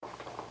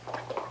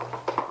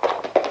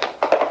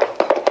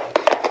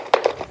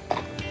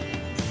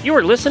You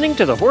are listening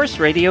to the Horse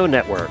Radio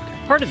Network,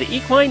 part of the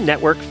Equine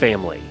Network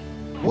family.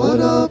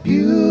 What a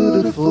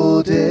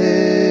beautiful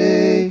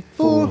day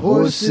for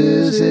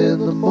horses in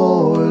the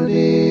morning.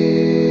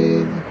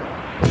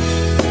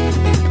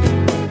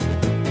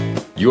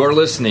 You are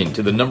listening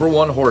to the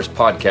 #1 horse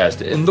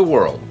podcast in the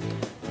world.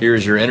 Here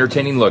is your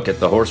entertaining look at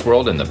the horse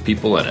world and the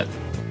people in it.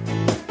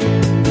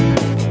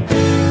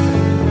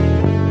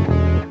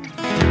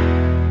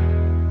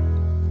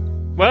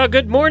 Well,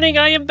 good morning.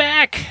 I am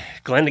back.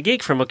 Glenn the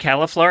Geek from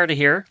Ocala, Florida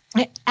here.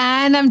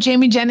 And I'm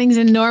Jamie Jennings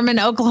in Norman,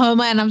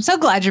 Oklahoma, and I'm so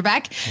glad you're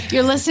back.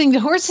 You're listening to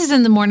Horses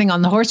in the Morning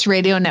on the Horse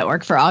Radio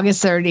Network for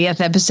August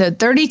 30th, episode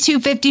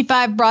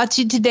 3255, brought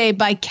to you today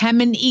by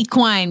Kemin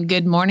Equine.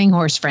 Good morning,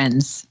 horse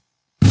friends.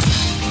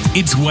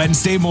 It's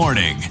Wednesday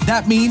morning.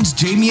 That means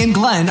Jamie and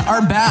Glenn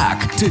are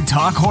back to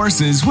talk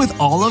horses with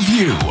all of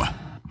you.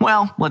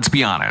 Well, let's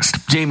be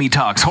honest. Jamie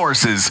talks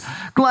horses.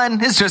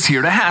 Glenn is just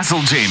here to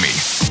hassle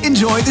Jamie.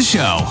 Enjoy the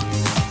show.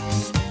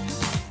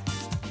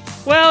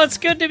 Well, it's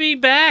good to be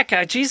back.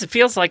 Geez, it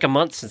feels like a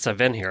month since I've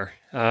been here.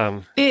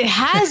 It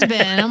has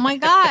been. Oh my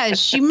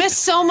gosh. You missed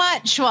so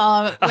much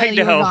while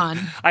you were gone.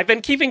 I've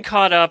been keeping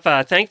caught up.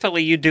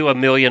 Thankfully, you do 1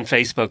 million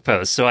Facebook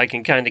posts, so I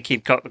can kind of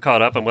keep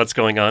caught up on what's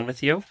going on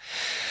with you.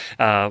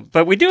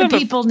 But we do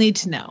people need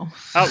to know.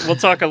 We'll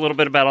talk a little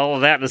bit about all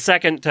of that in a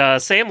second.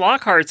 Sam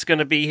Lockhart's going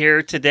to be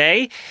here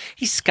today.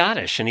 He's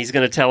Scottish, and he's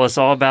going to tell us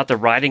all about the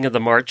riding of the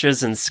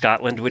marches in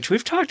Scotland, which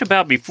we've talked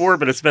about before,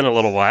 but it's been a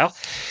little while.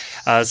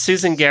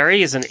 Susan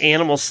Gary is an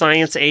animal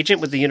science agent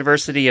with the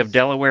University of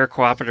Delaware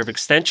Cooperative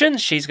Extension.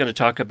 She's going to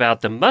talk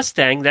about the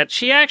Mustang that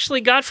she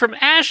actually got from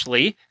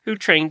Ashley, who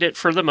trained it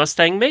for the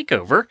Mustang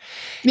makeover.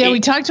 Yeah,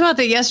 we talked about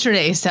that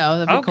yesterday, so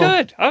that'd be cool.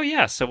 Good. Oh,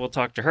 yeah. So we'll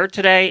talk to her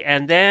today.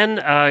 And then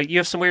you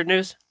have some weird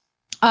news?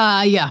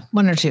 Yeah,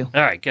 one or two.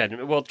 All right,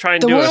 good. We'll try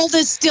and The world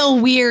is still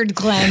weird,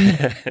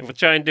 Glenn. We'll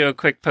try and do a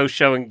quick post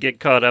show and get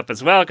caught up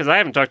as well, because I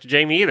haven't talked to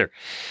Jamie either.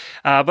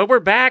 But we're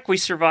back. We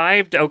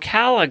survived.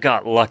 Ocala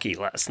got lucky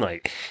last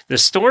night. The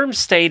storm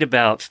stayed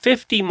about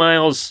 50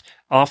 miles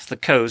off the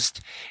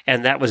coast,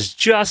 and that was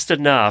just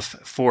enough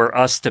for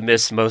us to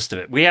miss most of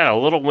it. We had a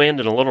little wind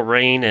and a little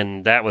rain,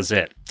 and that was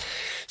it.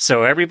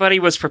 So everybody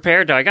was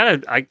prepared. I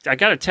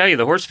gotta tell you,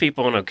 the horse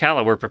people in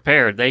Ocala were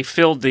prepared. They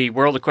filled the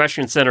World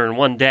Equestrian Center in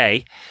one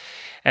day.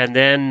 And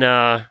then,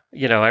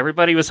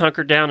 everybody was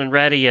hunkered down and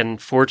ready.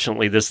 And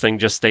fortunately, this thing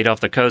just stayed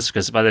off the coast,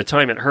 because by the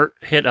time it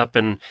hit up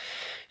in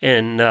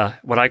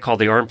what I call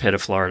the armpit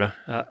of Florida,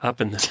 up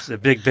in the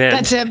Big Bend.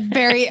 That's a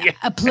very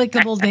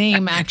applicable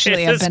name,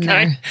 actually. I've been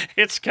there.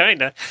 It's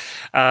kind of,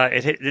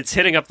 it's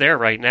hitting up there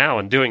right now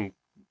and doing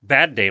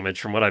bad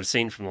damage from what I've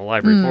seen from the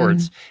live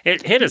reports.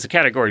 It hit as a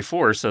Category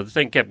 4, so the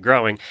thing kept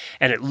growing.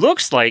 And it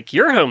looks like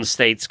your home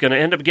state's going to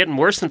end up getting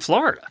worse than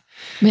Florida.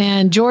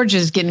 Man,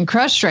 Georgia's getting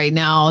crushed right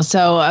now.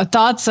 So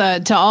thoughts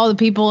to all the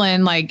people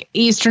in like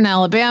eastern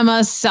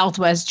Alabama,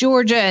 southwest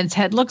Georgia.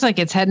 It looks like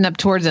it's heading up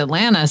towards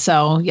Atlanta.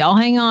 So y'all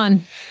hang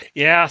on.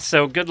 Yeah,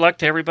 so good luck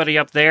to everybody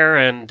up there,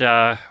 and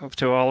to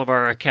all of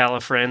our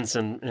Ocala friends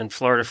and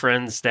Florida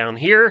friends down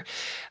here.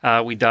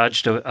 We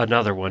dodged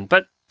another one.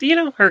 But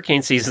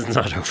hurricane season's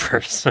not over.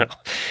 So,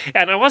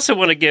 and I also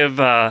want to give,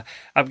 I'm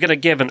going to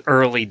give an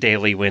early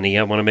daily Winnie.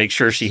 I want to make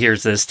sure she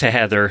hears this to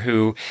Heather,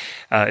 who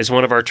is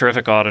one of our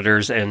terrific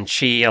auditors, and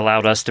she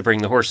allowed us to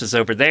bring the horses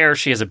over there.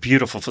 She has a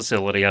beautiful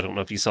facility. I don't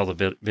know if you saw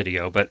the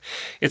video, but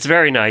it's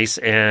very nice.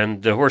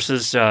 And the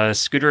horses,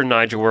 Scooter and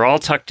Nigel, were all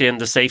tucked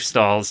into safe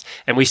stalls.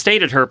 And we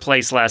stayed at her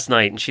place last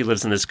night, and she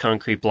lives in this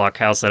concrete block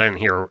house that I didn't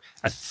hear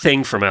a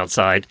thing from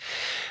outside.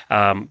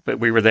 But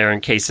we were there in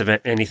case of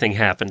anything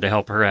happened to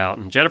help her out.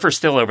 And Jennifer's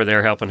still over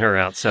there helping her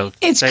out. So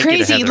it's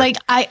crazy. Like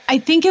I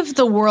think of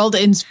the world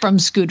from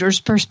Scooter's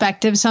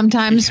perspective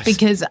sometimes,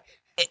 because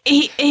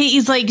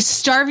he's like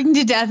starving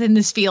to death in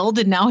this field,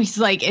 and now he's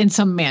like in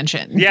some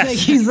mansion. Yes. Like,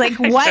 he's like,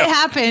 what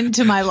happened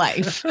to my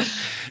life?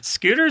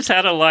 Scooter's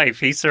had a life.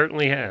 He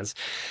certainly has.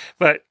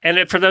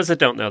 And for those that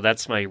don't know,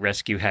 that's my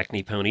rescue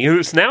Hackney pony,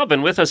 who's now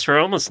been with us for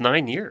almost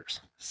 9 years.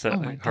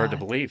 So hard to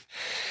believe.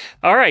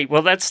 All right,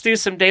 well, let's do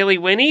some daily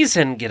Winnies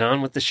and get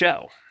on with the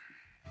show.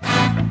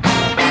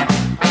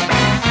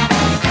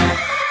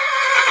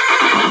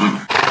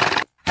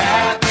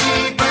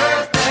 Happy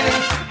birthday,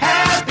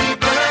 happy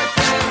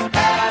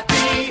birthday,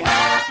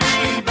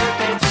 happy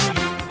birthday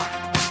to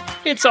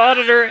you. It's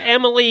Auditor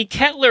Emily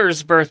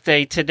Kettler's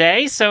birthday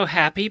today, so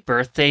happy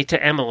birthday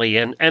to Emily.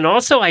 And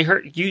also, I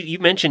heard you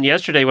mentioned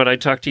yesterday when I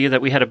talked to you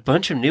that we had a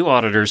bunch of new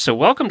auditors, so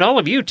welcome to all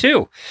of you,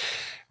 too.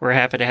 We're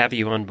happy to have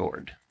you on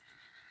board.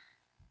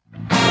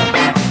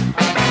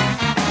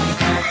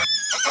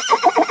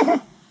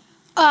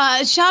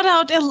 Shout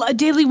out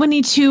Daily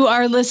Winnie to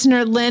our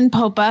listener, Lynn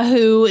Popa,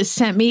 who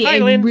sent me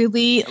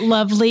really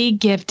lovely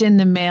gift in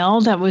the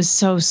mail. That was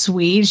so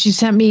sweet. She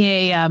sent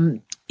me a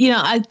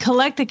I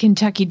collect the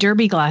Kentucky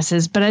Derby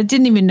glasses, but I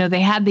didn't even know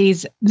they had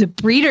these. The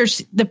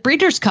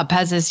Breeders' Cup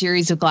has a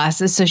series of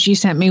glasses. So she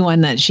sent me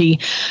one that she,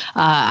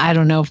 I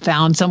don't know,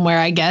 found somewhere,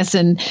 I guess.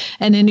 And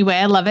anyway,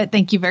 I love it.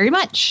 Thank you very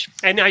much.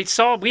 And I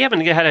saw, we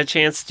haven't had a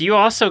chance. You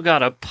also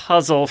got a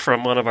puzzle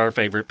from one of our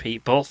favorite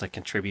people that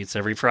contributes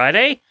every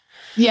Friday.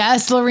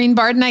 Yes, Lorene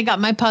Barden. I got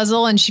my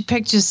puzzle, and she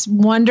picked just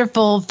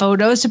wonderful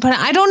photos to put.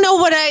 I don't know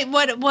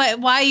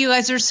why you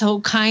guys are so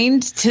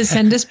kind to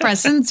send us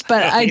presents,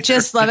 but I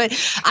just love it.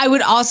 I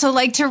would also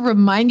like to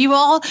remind you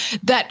all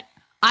that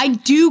I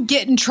do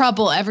get in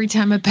trouble every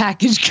time a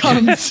package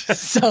comes.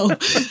 So I didn't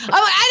do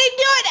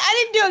it. I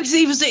didn't do it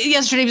because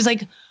yesterday he was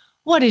like,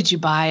 "What did you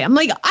buy?" I'm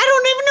like, "I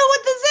don't even know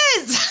what this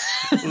is."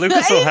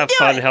 Lucas will have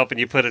fun helping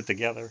you put it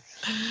together.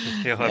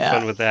 He'll have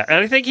fun with that.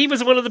 And I think he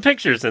was one of the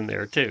pictures in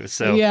there too.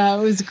 So yeah,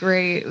 it was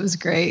great. It was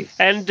great.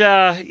 And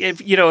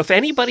if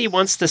anybody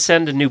wants to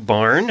send a new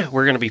barn,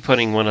 we're going to be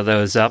putting one of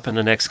those up in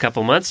the next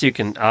couple months. You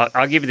can.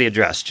 I'll give you the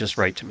address. Just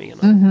write to me,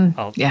 and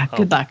I'll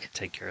good luck.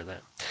 Take care of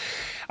that.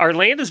 Our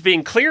land is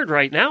being cleared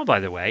right now. By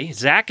the way,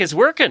 Zach is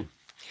working.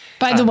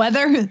 By the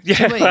weather?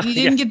 Yeah. Wait, you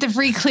didn't get the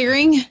free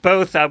clearing?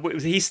 Both.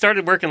 He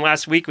started working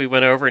last week. We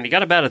went over and he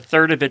got about a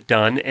third of it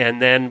done. And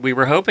then we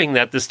were hoping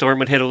that the storm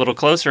would hit a little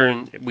closer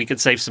and we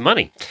could save some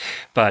money.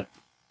 But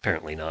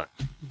apparently not.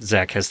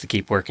 Zach has to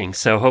keep working.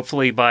 So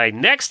hopefully by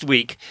next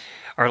week,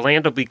 our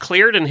land will be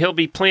cleared and he'll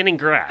be planting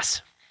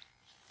grass.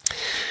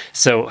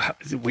 So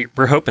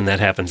we're hoping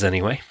that happens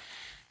anyway.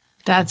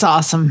 That's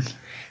awesome.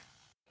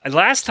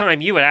 Last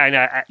time you and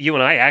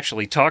I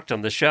actually talked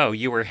on the show,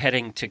 you were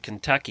heading to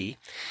Kentucky.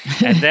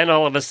 And then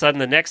all of a sudden,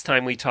 the next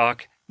time we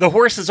talk, the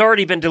horse has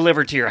already been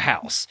delivered to your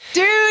house.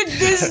 Dude,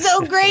 this is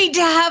so great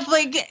to have,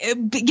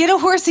 get a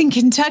horse in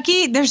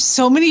Kentucky. There's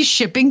so many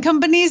shipping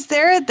companies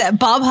there that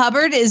Bob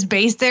Hubbard is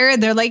based there.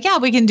 They're like, yeah,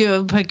 we can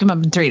pick him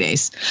up in 3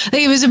 days.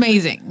 It was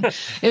amazing.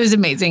 It was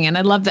amazing. And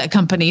I love that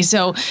company.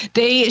 So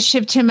they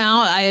shipped him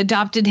out. I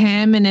adopted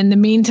him. And in the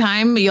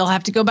meantime, you'll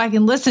have to go back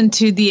and listen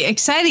to the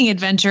exciting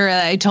adventure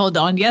that I told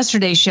on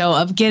yesterday's show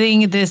of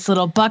getting this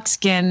little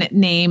buckskin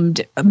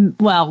named,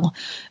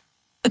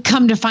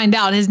 come to find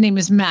out, his name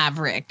is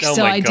Maverick. Oh,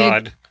 so my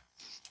God.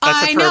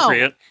 That's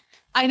appropriate.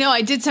 I know.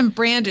 I did some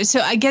brand.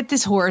 So I get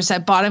this horse. I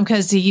bought him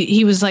because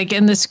he was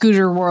in the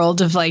scooter world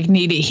of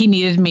he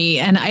needed me.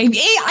 And I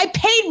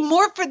paid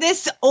more for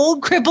this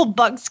old crippled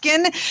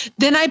buckskin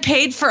than I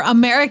paid for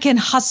American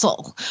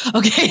Hustle.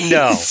 Okay.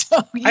 No.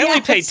 So, I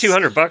only paid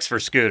 $200 for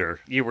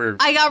Scooter.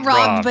 I got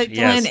robbed, but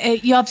yes. Glenn,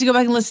 you have to go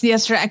back and listen to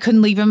yesterday. I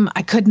couldn't leave him.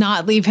 I could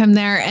not leave him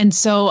there. And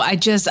so I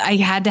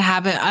had to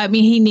have it. I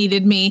mean, he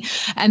needed me.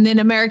 And then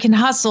American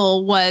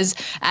Hustle was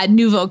at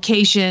New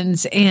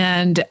Vocations,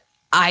 and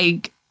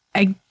I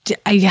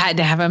had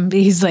to have him.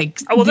 He's there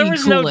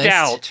was no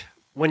doubt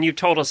when you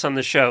told us on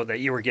the show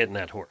that you were getting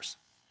that horse.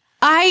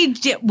 I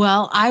did.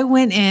 Well, I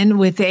went in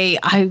with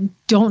I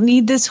don't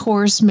need this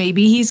horse.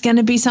 Maybe he's going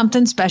to be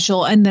something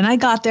special. And then I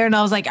got there and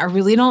I was like, I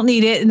really don't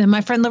need it. And then my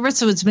friend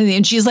Larissa was with me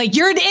and she's like,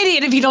 you're an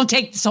idiot if you don't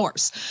take this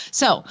horse.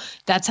 So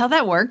that's how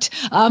that worked.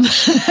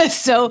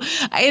 So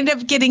I ended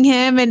up getting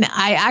him, and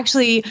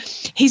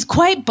he's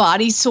quite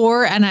body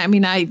sore. And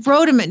I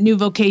rode him at New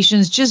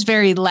Vocations just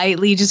very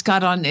lightly, just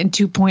got on in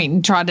 2-point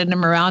and trotted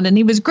him around, and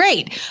he was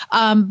great.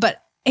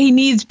 But he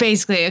needs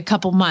basically a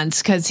couple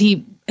months because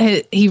he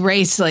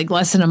raced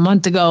less than a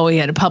month ago. He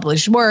had a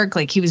published work.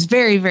 He was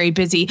very, very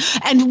busy.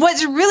 And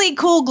what's really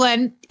cool,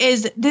 Glenn,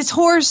 is this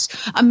horse,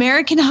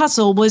 American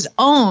Hustle, was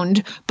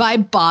owned by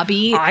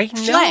Bobby I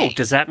know. Flay.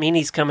 Does that mean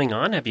he's coming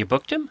on? Have you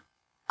booked him?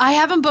 I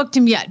haven't booked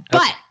him yet,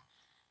 but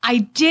I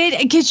did,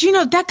 because,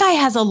 that guy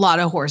has a lot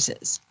of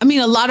horses. A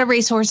lot of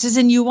race horses,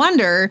 and you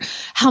wonder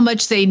how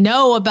much they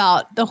know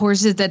about the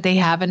horses that they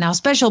have and how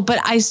special. But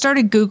I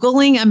started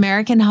Googling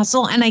American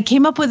Hustle, and I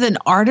came up with an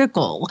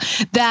article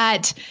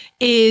that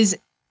is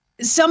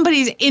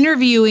somebody's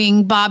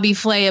interviewing Bobby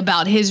Flay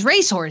about his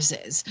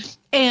racehorses.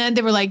 And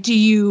they were like, do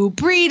you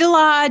breed a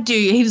lot?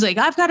 He was like,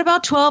 I've got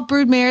about 12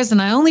 brood mares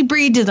and I only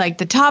breed to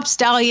the top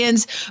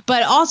stallions.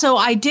 But also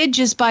I did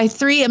just buy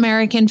 3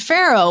 American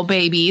Pharaoh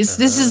babies.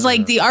 This is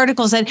the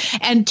article said,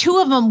 and 2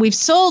 of them we've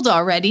sold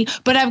already.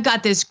 But I've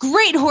got this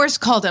great horse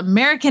called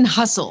American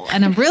Hustle.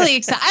 And I'm really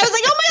excited. I was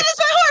like, oh my God, that's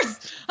my horse.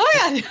 Oh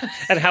my God.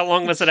 And how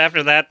long was it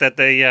after that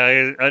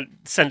they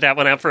sent that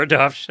one out for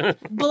adoption?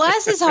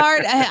 Bless his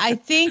heart. I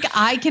think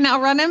I can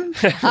outrun him.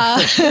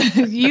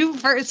 You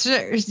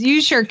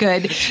sure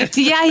could. So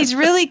yeah, he's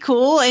really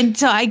cool. And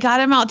so I got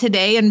him out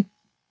today, and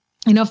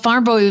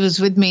Farm Boy was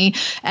with me,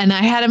 and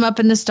I had him up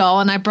in the stall,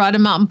 and I brought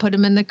him out and put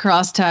him in the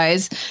cross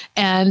ties.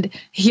 And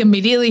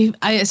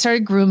I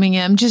started grooming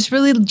him just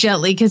really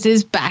gently because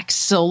his back's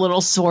so a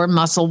little sore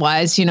muscle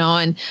wise,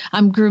 and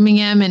I'm grooming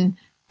him,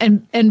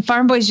 and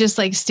Farm Boy's just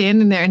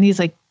standing there, and he's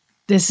like,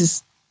 this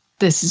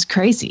is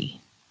crazy.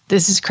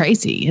 This is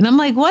crazy. And I'm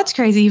like, what's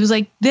crazy? He was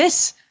like,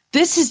 this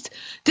This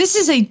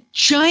is a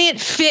giant,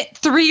 fit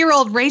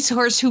 3-year-old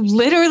racehorse who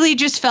literally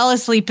just fell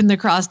asleep in the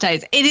cross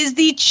ties. It is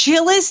the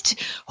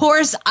chillest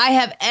horse I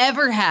have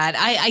ever had.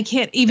 I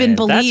can't even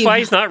believe. That's why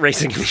he's not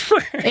racing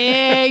anymore.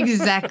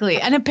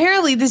 Exactly. And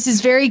apparently this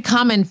is very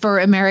common for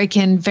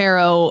American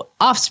Pharaoh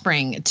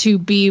offspring to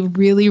be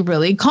really,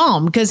 really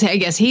calm, because I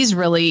guess he's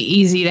really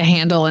easy to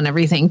handle and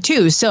everything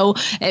too. So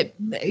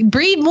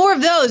breed more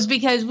of those,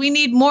 because we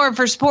need more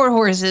for sport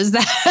horses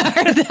that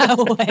are that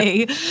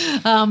way.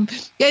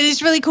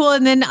 It's really cool.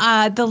 And then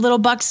the little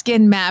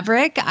buckskin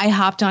Maverick, I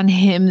hopped on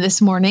him this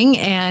morning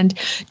and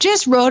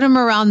just rode him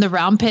around the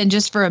round pen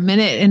just for a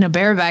minute in a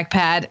bareback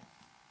pad.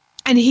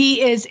 And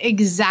he is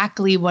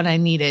exactly what I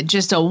needed.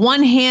 Just a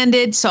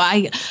one-handed, so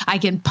I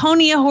can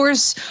pony a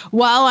horse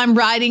while I'm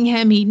riding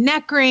him. He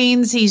neck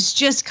reins. He's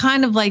just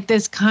kind of like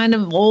this kind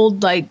of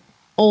old,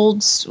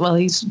 well,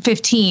 he's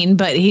 15,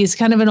 but he's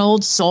kind of an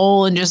old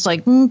soul and just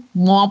like womp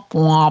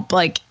womp,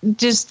 like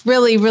just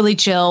really, really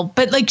chill,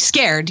 but like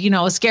scared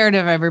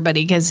of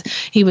everybody, because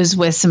he was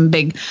with some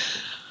big,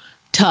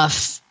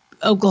 tough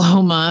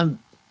Oklahoma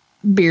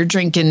beer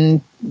drinking,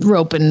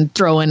 roping,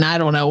 throwing, I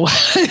don't know,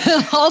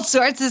 all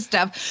sorts of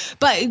stuff.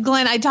 But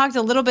Glenn, I talked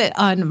a little bit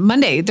on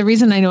Monday. The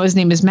reason I know his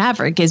name is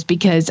Maverick is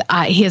because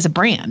he has a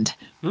brand.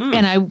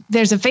 And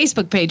there's a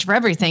Facebook page for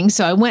everything.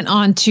 So I went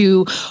on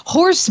to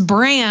Horse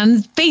Brand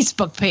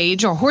Facebook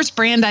page, or Horse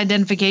Brand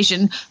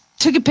Identification,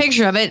 took a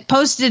picture of it,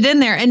 posted it in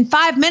there. In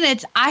 5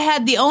 minutes, I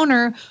had the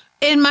owner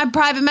in my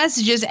private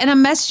messages, and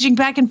I'm messaging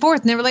back and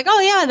forth. And they were like, "Oh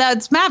yeah,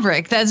 that's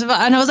Maverick." And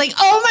I was like,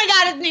 "Oh my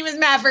God, his name is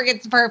Maverick.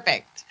 It's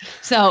perfect."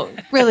 So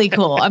really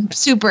cool. I'm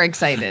super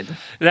excited.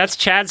 That's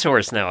Chad's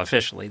horse now,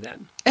 officially,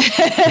 then.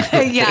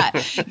 Yeah.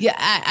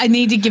 I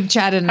need to give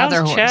Chad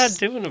another horse. How's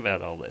Chad doing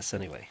about all this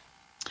anyway?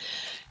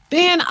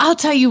 Man, I'll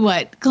tell you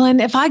what, Glenn,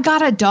 if I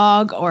got a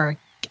dog or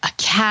a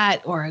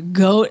cat or a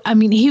goat, I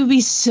mean, he would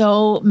be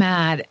so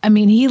mad. I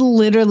mean, he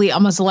literally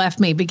almost left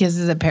me because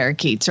of the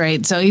parakeets,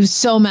 right? So he was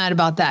so mad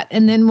about that.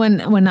 And then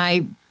when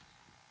I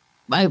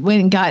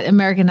went and got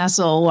American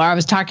Hustle, or I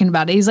was talking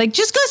about it, he's like,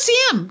 just go see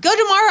him. Go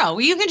tomorrow.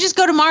 You can just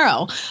go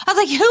tomorrow. I was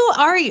like, who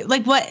are you?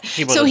 Like, what?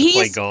 He wanted to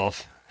play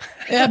golf.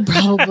 Yeah,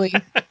 probably.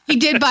 He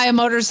did buy a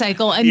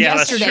motorcycle. And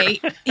yesterday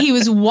he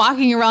was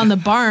walking around the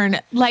barn,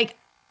 like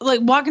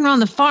walking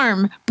around the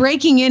farm,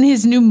 breaking in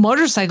his new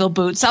motorcycle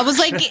boots. I was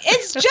like,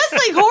 it's just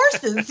like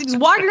horses. He's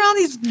walking around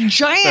these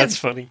That's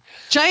funny.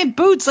 giant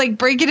boots, like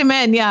breaking him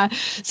in. Yeah.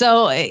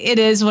 So it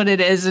is what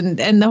it is.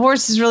 And the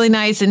horse is really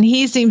nice, and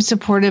he seems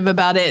supportive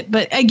about it.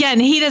 But again,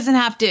 he doesn't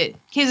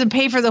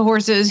pay for the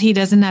horses. He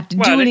doesn't have to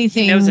do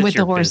anything with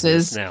the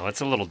horses. Now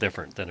it's a little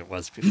different than it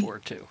was before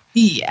too.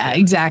 Yeah,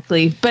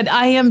 exactly. But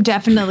I am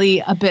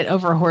definitely a bit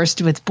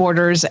overhorsed with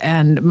boarders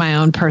and my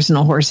own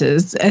personal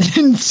horses.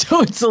 And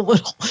so it's a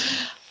little,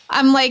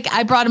 I'm like,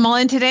 I brought them all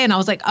in today, and I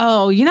was like,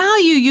 oh, you know how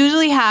you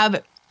usually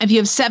have, if you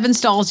have 7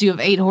 stalls, you have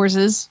 8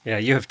 horses? Yeah,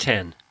 you have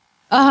 10.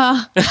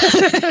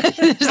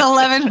 There's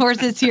 11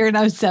 horses here, and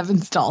I have 7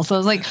 stalls. So I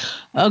was like,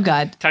 oh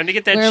God. Time to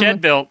get that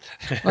shed built.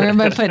 Where am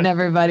I putting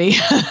everybody?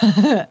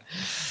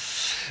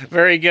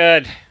 Very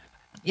good.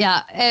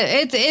 Yeah,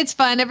 it's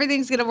fun.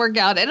 Everything's going to work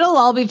out. It'll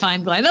all be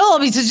fine, Glenn. It'll all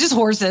be just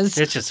horses.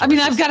 It's just horses. I mean,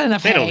 I've got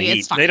enough hay.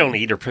 It's fine. They don't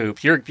eat or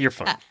poop. You're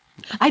fine.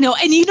 I know.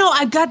 And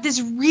I've got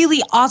this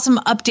really awesome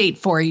update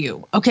for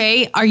you.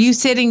 Okay. Are you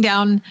sitting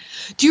down?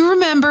 Do you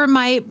remember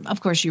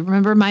of course you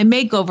remember my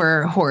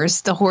makeover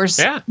horse, the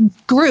horse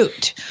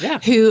Groot,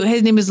 who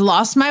his name is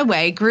Lost My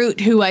Way. Groot,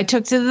 who I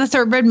took to the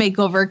thoroughbred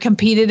makeover,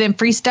 competed in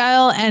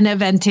freestyle and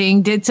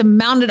eventing, did some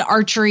mounted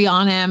archery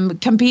on him,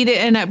 competed,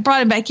 and I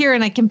brought him back here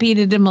and I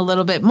competed him a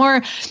little bit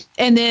more.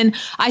 And then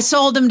I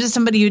sold him to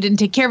somebody who didn't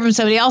take care of him.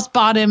 Somebody else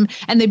bought him,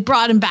 and they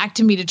brought him back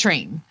to me to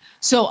train.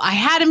 So I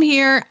had him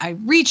here, I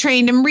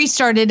retrained him,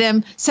 restarted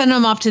him, sent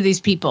him off to these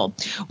people.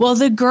 Well,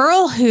 the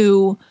girl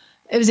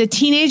it was a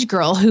teenage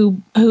girl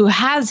who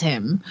has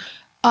him,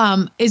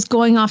 is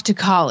going off to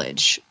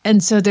college.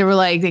 And so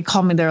they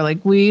called me, they were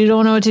like, we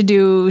don't know what to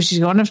do. She's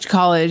going off to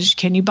college.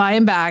 Can you buy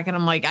him back? And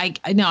I'm like, I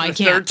can't.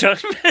 Third time?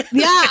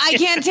 Yeah, I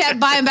can't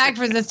buy him back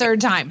for the third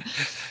time.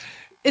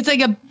 It's like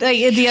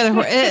the other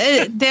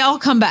horse. They all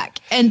come back.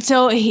 And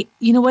so you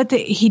know what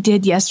he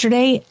did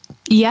yesterday?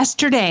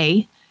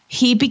 Yesterday,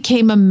 he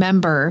became a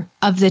member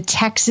of the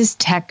Texas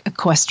Tech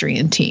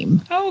equestrian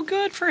team. Oh,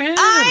 good for him.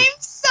 I'm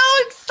so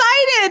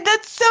excited.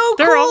 That's so cool.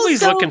 They're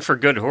always looking for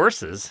good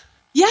horses.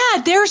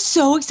 Yeah, they're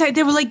so excited.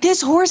 They were like,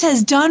 this horse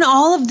has done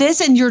all of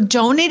this and you're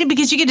donated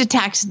because you get a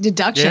tax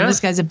deduction. Yeah. This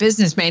guy's a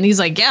businessman. He's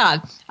like,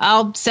 yeah,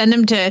 I'll send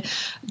him to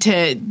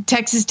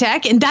Texas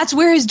Tech. And that's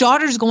where his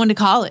daughter's going to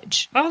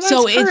college. Oh, that's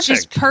so perfect. It's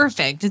just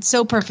perfect. It's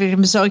so perfect.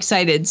 I'm so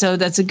excited. So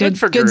that's a good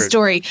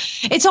story.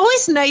 It's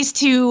always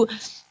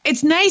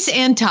it's nice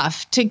and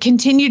tough to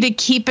continue to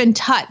keep in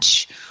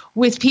touch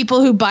with people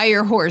who buy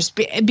your horse,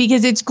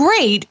 because it's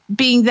great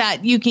being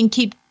that you can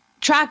keep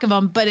track of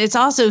them, but it's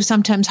also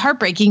sometimes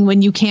heartbreaking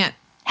when you can't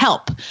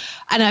help.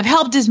 And I've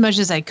helped as much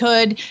as I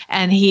could,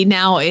 and he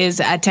now is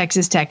at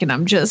Texas Tech, and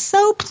I'm just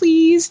so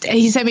pleased. And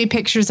he sent me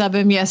pictures of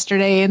him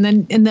yesterday, and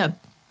then in the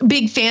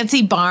big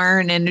fancy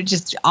barn, and it's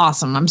just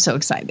awesome. I'm so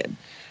excited.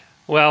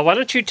 Well, why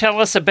don't you tell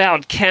us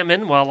about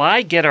Kemin while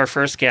I get our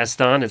first guest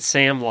on? It's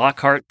Sam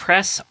Lockhart,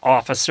 press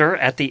officer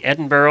at the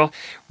Edinburgh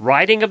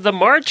Riding of the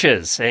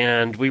Marches.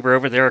 And we were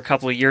over there a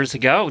couple of years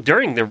ago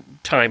during the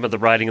time of the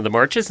Riding of the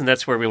Marches, and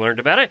that's where we learned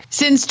about it.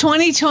 Since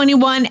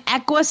 2021,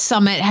 Equa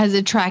Summit has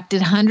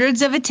attracted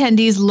hundreds of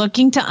attendees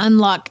looking to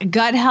unlock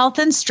gut health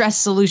and stress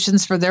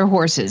solutions for their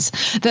horses.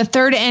 The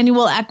third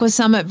annual Equa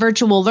Summit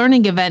virtual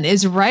learning event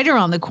is right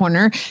around the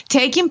corner,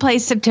 taking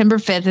place September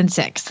 5th and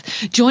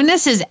 6th. Join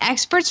us as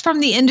experts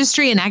from the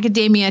industry and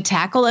academia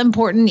tackle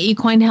important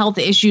equine health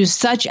issues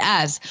such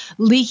as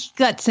leaky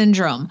gut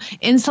syndrome,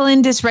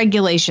 insulin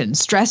dysregulation,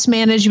 stress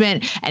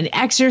management, and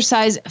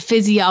exercise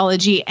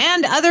physiology,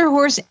 and other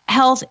horse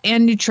health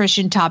and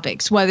nutrition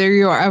topics. Whether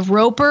you're a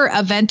roper,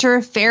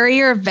 eventer,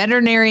 farrier,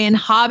 veterinarian,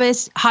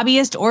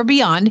 hobbyist, or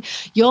beyond,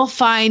 you'll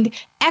find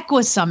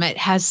Equa Summit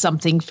has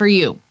something for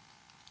you.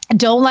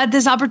 Don't let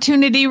this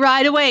opportunity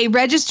ride away.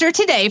 Register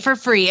today for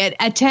free at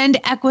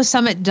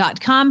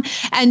attendequisummit.com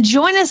and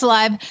join us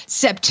live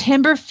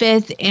September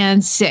 5th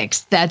and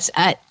 6th. That's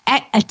at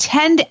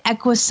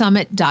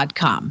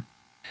attendequisummit.com.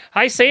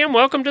 Hi, Sam.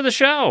 Welcome to the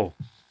show.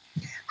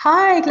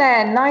 Hi,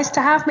 Glenn. Nice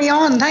to have me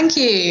on. Thank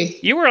you.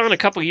 You were on a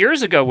couple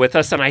years ago with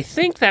us, and I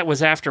think that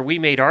was after we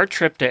made our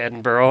trip to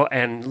Edinburgh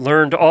and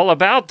learned all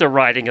about the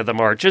Riding of the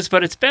Marches,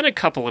 but it's been a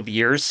couple of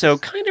years, so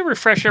kind of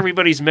refresh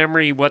everybody's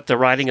memory what the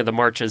Riding of the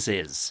Marches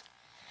is.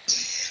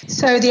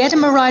 So the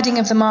Edinburgh Riding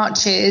of the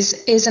Marches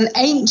is an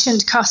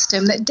ancient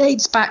custom that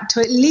dates back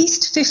to at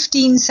least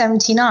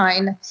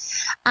 1579.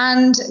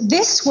 And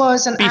this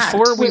was an act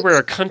before we were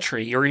a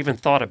country or even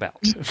thought about.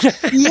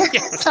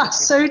 Yes,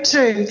 that's so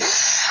true.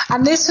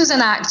 And this was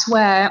an act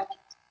where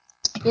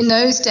in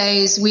those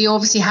days we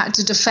obviously had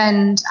to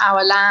defend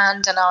our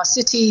land and our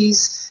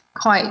cities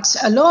quite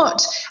a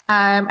lot.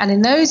 And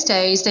in those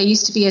days, there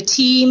used to be a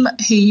team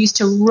who used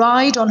to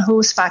ride on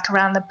horseback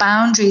around the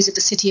boundaries of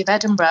the city of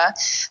Edinburgh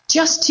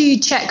just to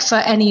check for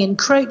any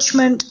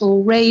encroachment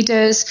or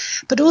raiders,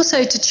 but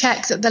also to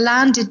check that the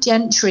landed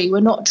gentry were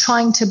not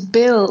trying to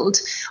build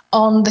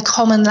on the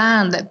common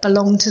land that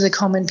belonged to the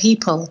common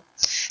people.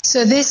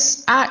 So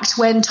this act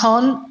went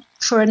on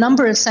for a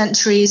number of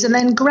centuries and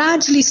then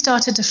gradually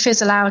started to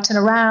fizzle out in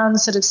around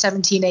sort of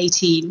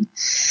 1718.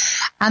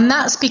 And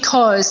that's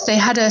because they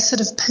had a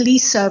sort of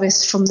police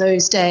service from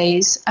those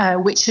days,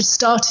 which had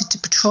started to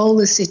patrol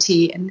the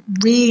city and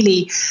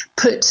really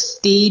put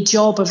the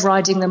job of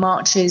riding the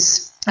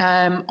marches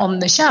on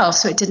the shelf,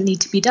 so it didn't need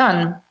to be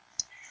done.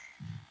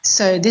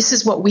 So this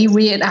is what we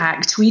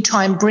reenact. We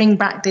try and bring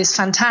back this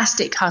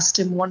fantastic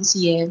custom once a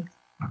year.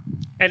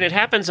 And it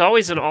happens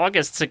always in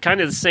August. It's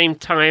kind of the same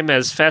time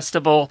as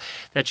festival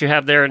that you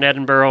have there in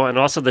Edinburgh and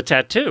also the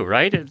tattoo,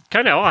 right? It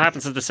kind of all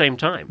happens at the same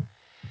time.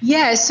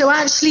 Yeah, so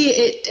actually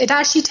it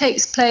actually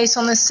takes place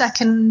on the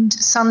second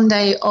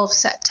Sunday of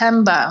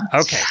September.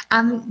 Okay.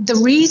 And the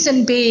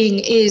reason being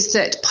is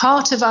that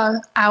part of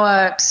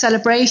our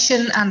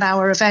celebration and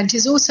our event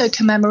is also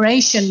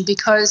commemoration,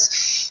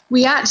 because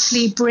we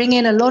actually bring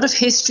in a lot of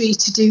history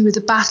to do with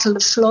the Battle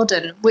of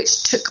Flodden,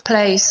 which took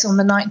place on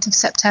the 9th of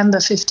September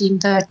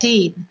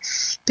 1513,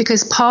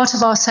 because part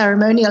of our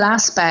ceremonial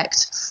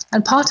aspect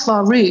and part of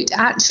our route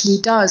actually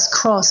does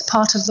cross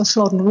part of the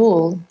Flodden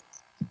Wall,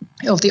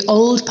 of the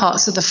old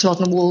parts of the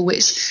Flodden Wall,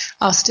 which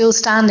are still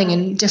standing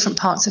in different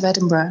parts of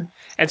Edinburgh.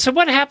 And so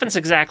what happens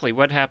exactly?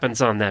 What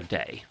happens on that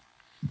day?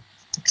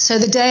 So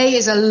the day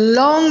is a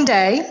long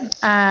day,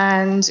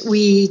 and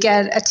we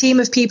get a team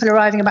of people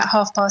arriving about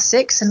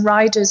 6:30, and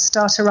riders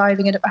start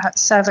arriving at about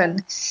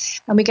 7.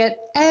 And we get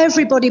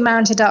everybody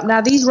mounted up.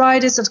 Now, these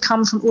riders have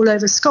come from all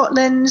over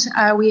Scotland.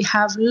 We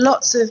have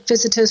lots of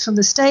visitors from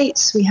the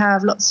States. We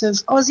have lots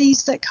of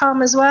Aussies that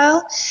come as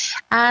well.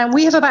 And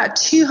we have about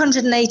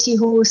 280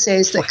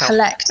 horses that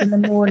collect in the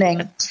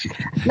morning.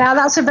 Now,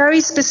 that's a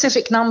very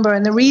specific number.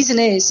 And the reason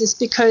is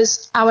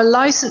because our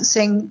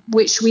licensing,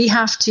 which we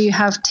have to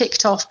have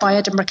ticked off by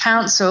Edinburgh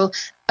Council,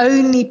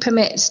 only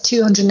permits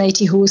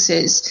 280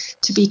 horses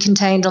to be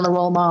contained on the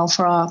Royal Mile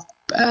for our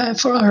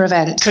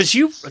event. Because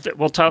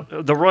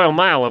the Royal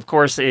Mile, of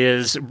course,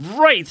 is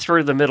right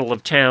through the middle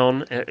of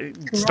town.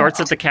 It starts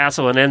at the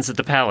castle and ends at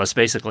the palace,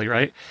 basically,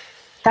 right?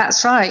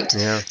 That's right.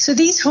 Yeah. So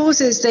these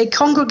horses, they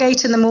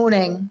congregate in the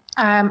morning.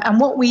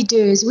 And what we do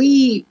is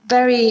we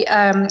very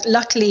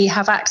luckily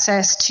have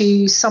access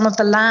to some of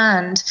the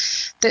land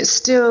that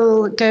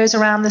still goes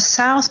around the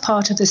south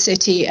part of the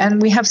city.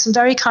 And we have some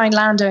very kind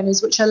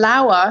landowners which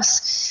allow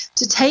us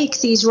to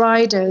take these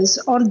riders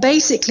on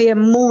basically a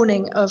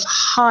morning of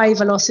high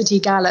velocity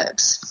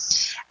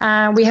gallops.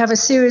 We have a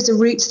series of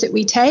routes that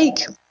we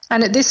take.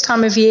 And at this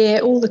time of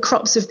year, all the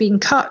crops have been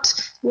cut,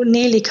 or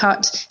nearly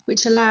cut,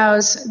 which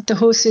allows the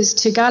horses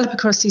to gallop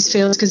across these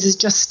fields because there's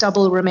just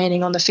stubble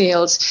remaining on the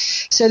fields.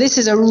 So this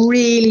is a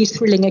really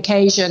thrilling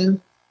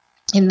occasion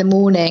in the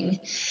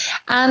morning.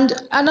 And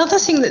another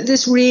thing that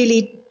this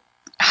really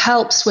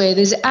helps with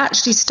is it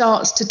actually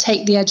starts to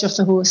take the edge off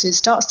the horses,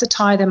 starts to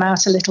tire them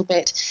out a little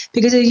bit.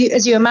 Because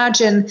as you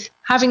imagine,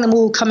 having them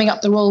all coming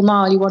up the Royal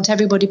Mile, you want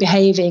everybody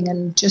behaving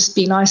and just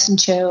be nice and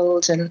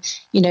chilled and,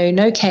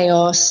 no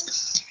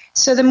chaos.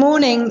 So the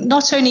morning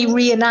not only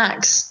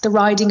reenacts the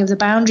riding of the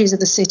boundaries of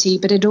the city,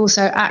 but it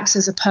also acts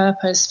as a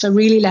purpose for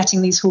really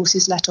letting these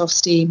horses let off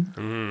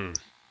steam.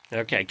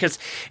 Okay, because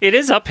it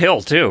is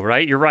uphill too,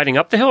 right? You're riding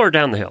up the hill or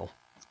down the hill?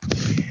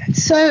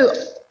 So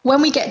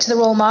when we get to the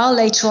Royal Mile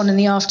later on in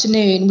the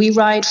afternoon, we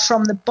ride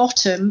from the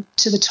bottom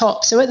to the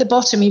top. So at the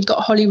bottom, you've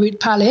got Holyrood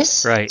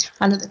Palace. Right.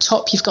 And at the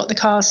top, you've got the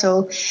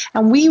castle.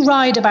 And we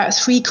ride about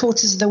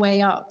 3/4 of the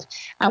way up.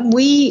 And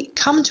we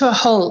come to a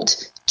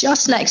halt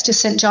just next to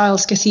St.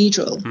 Giles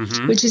Cathedral,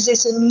 which is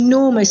this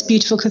enormous,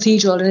 beautiful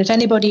cathedral. And if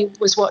anybody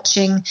was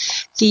watching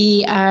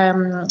the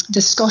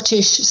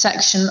Scottish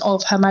section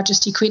of Her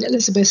Majesty Queen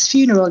Elizabeth's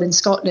funeral in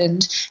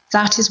Scotland,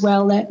 that is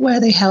where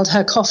they held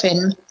her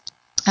coffin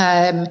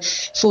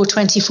for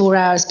 24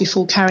 hours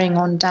before carrying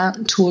on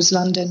down towards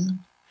London.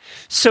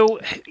 So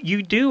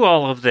you do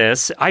all of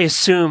this. I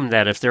assume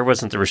that if there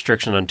wasn't the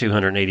restriction on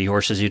 280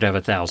 horses, you'd have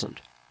 1,000.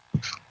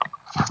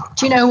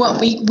 Do you know what?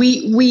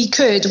 We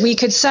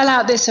could sell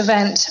out this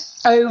event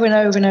over and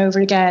over and over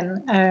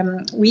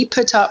again. We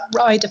put up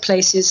rider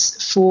places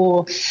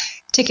for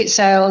ticket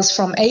sales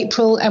from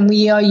April, and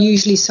we are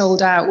usually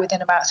sold out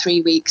within about 3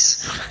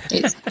 weeks.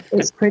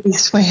 It's pretty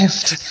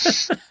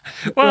swift.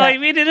 Well, Yeah. I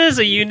mean, it is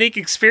a unique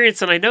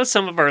experience, and I know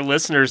some of our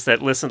listeners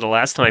that listened to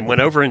last time went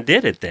over and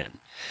did it then.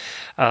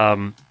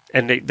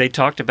 And they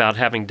talked about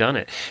having done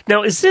it.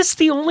 Now, is this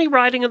the only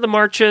riding of the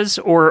marches,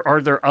 or are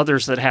there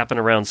others that happen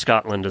around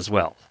Scotland as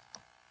well?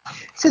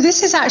 So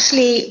this is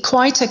actually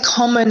quite a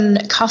common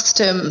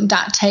custom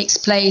that takes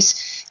place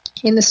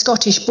in the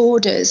Scottish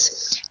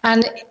borders.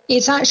 And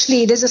it's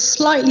actually, there's a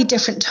slightly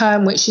different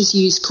term which is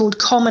used called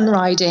common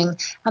riding.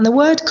 And the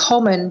word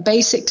common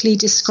basically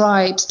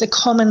describes the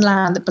common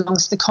land that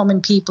belongs to the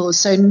common people,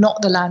 so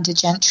not the landed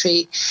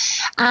gentry.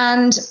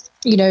 And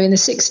in the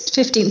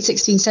 15th,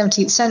 16th,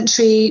 17th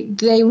century,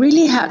 they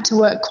really had to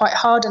work quite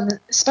hard,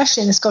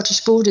 especially in the Scottish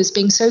borders,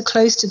 being so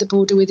close to the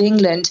border with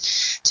England,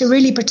 to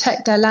really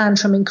protect their land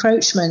from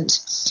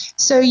encroachment.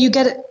 So you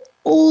get it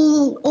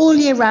all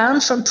year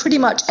round, from pretty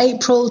much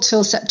April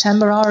till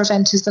September. Our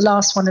event is the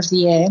last one of the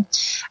year.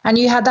 And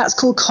that's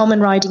called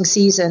common riding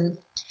season.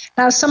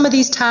 Now, some of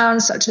these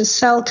towns, such as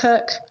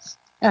Selkirk,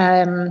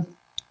 Duns,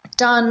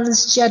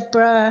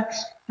 Jedburgh,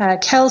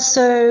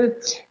 Kelso,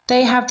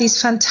 they have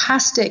these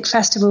fantastic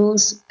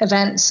festivals,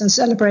 events and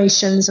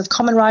celebrations of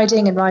common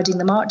riding and riding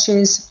the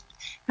marches.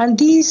 And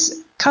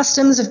these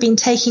customs have been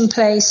taking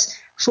place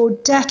for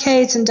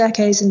decades and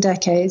decades and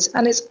decades.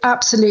 And it's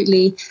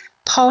absolutely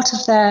part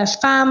of their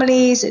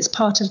families. It's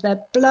part of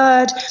their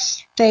blood.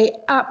 They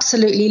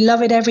absolutely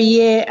love it every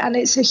year. And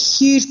it's a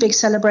huge, big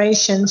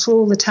celebration for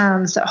all the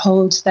towns that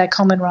hold their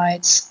common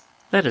rides.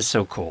 That is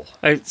so cool.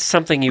 It's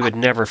something you would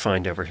never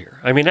find over here.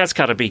 I mean, that's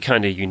got to be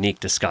kind of unique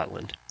to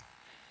Scotland.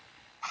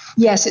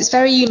 Yes, it's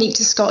very unique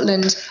to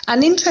Scotland.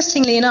 And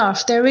interestingly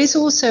enough, there is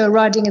also a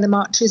riding of the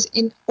marches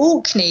in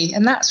Orkney,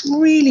 and that's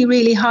really,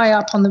 really high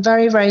up on the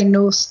very, very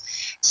north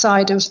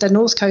side of the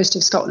north coast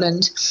of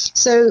Scotland.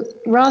 So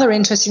rather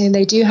interestingly,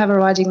 they do have a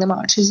riding the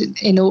marches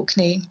in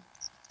Orkney.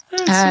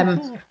 That's so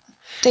cool.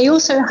 They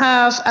also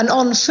have an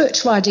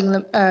on-foot riding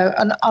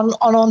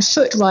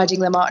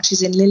the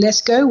marches in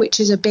Lithgow, which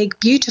is a big,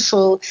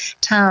 beautiful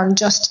town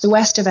just to the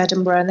west of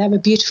Edinburgh, and they have a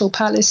beautiful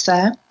palace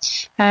there.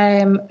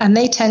 And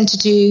they tend to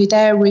do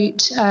their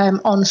route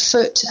on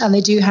foot, and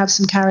they do have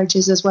some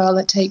carriages as well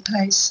that take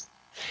place.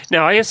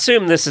 Now, I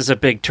assume this is a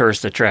big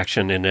tourist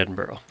attraction in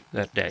Edinburgh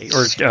that day,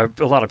 or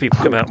a lot of people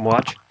come out and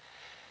watch.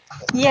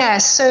 Yeah,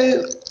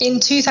 so in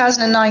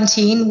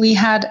 2019, we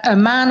had a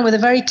man with a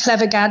very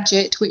clever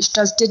gadget which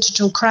does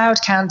digital crowd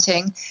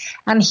counting,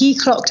 and he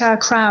clocked our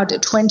crowd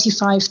at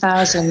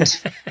 25,000.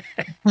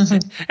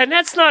 And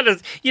that's not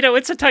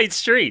it's a tight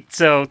street.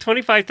 So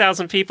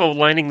 25,000 people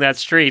lining that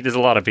street is a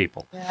lot of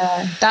people.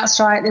 Yeah, that's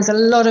right. There's a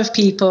lot of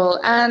people.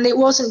 And it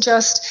wasn't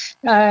just,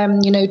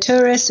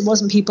 tourists. It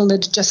wasn't people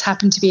that just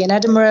happened to be in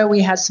Edinburgh.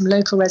 We had some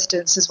local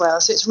residents as well.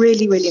 So it's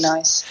really, really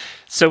nice.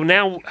 So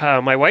now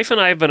my wife and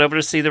I have been over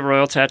to see the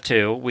Royal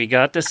Tattoo. We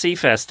got to see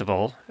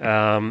Festival.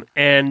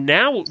 And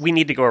now we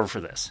need to go over for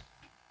this.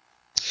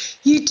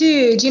 You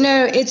do.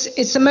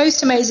 It's the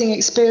most amazing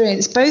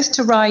experience, both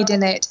to ride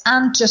in it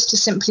and just to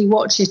simply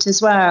watch it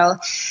as well.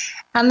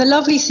 And the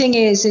lovely thing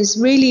is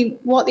really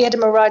what the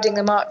Edinburgh Riding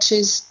the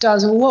Marches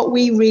does, or what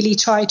we really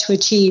try to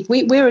achieve.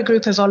 We're a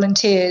group of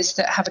volunteers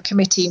that have a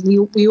committee.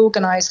 We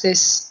organise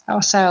this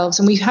ourselves,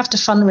 and we have to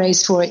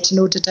fundraise for it in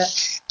order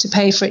to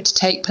pay for it to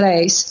take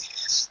place.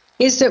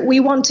 Is that we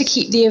want to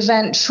keep the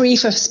event free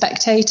for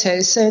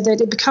spectators so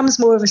that it becomes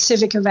more of a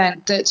civic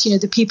event that,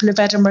 the people of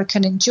Edinburgh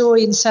can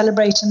enjoy and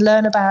celebrate and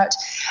learn about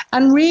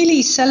and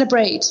really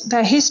celebrate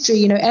their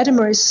history.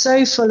 Edinburgh is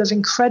so full of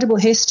incredible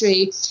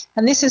history.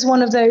 And this is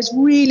one of those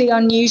really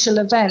unusual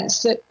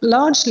events that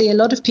largely a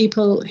lot of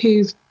people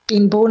who've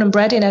been born and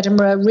bred in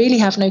Edinburgh really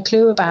have no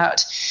clue about.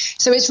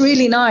 So it's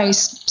really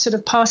nice sort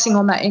of passing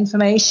on that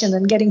information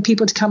and getting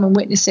people to come and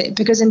witness it,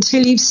 because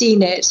until you've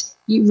seen it,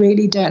 you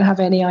really don't have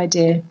any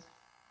idea.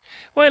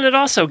 Well, and it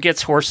also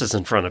gets horses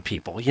in front of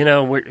people. You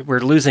know, we're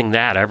losing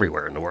that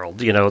everywhere in the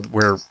world, you know,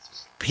 where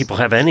people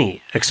have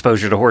any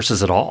exposure to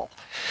horses at all.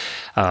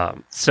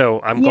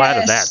 So I'm glad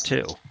of that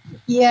too.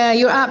 Yeah,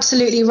 you're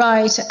absolutely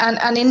right.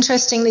 And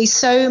interestingly,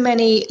 so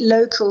many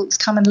locals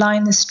come and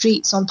line the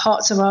streets on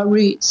parts of our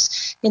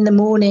routes in the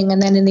morning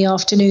and then in the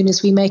afternoon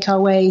as we make our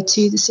way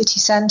to the city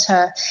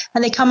centre.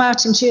 And they come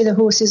out and cheer the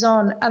horses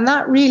on. And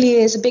that really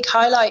is a big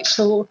highlight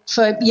for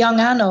young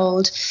and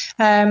old.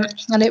 And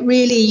it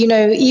really, you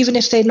know, even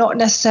if they're not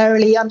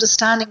necessarily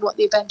understanding what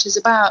the event is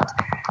about,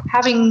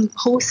 having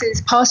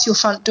horses pass your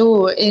front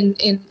door in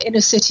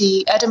inner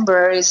city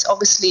Edinburgh is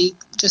obviously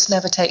just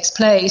never takes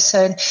place.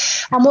 And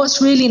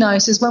what's really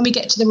nice is when we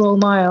get to the Royal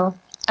Mile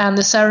and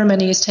the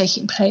ceremony is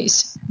taking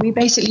place, we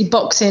basically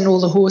box in all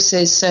the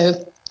horses, so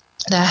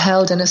they're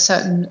held in a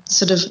certain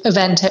sort of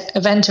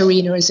event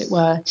arena, as it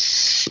were,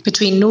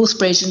 between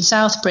Northbridge and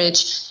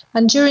Southbridge.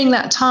 And during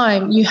that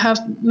time, you have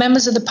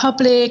members of the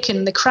public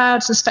and the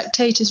crowds and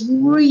spectators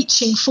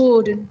reaching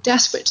forward and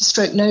desperate to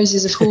stroke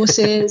noses of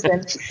horses,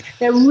 and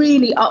they're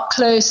really up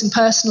close and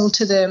personal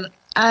to them.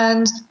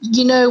 And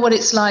you know what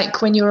it's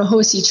like when you're a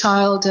horsey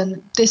child and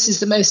this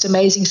is the most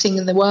amazing thing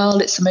in the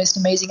world. It's the most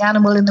amazing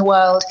animal in the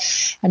world.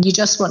 And you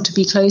just want to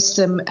be close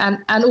to them.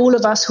 And all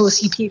of us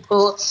horsey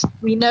people,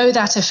 we know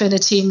that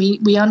affinity.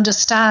 We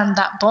understand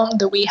that bond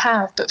that we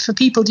have. But for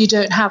people who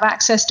don't have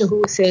access to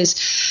horses,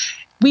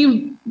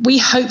 we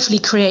hopefully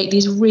create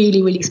these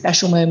really, really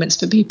special moments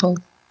for people.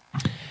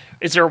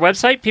 Is there a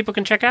website people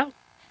can check out?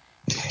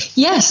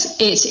 Yes,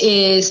 it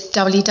is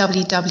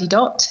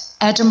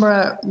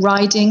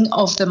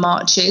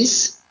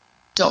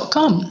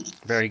www.edinburghridingofthemarches.com.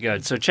 Very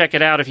good. So check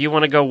it out if you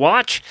want to go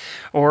watch,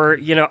 or,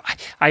 you know,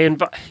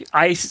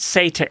 I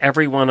say to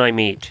everyone I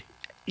meet,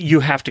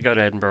 you have to go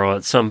to Edinburgh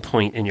at some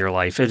point in your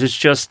life. It is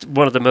just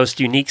one of the most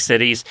unique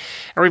cities.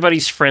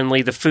 Everybody's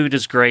friendly. The food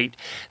is great.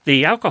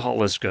 The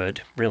alcohol is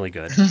good, really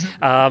good.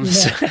 And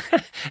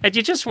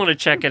you just want to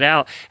check it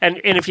out.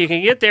 And if you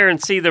can get there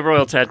and see the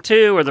Royal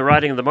Tattoo or the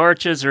Riding of the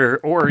Marches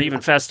or even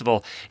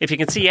Festival, if you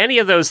can see any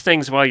of those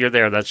things while you're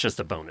there, that's just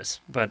a bonus.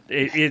 But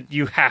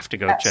you have to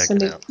go check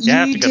it out. You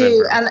have to go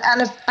to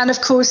Edinburgh. And of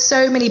course,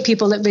 so many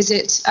people that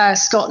visit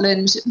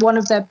Scotland, one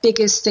of their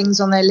biggest things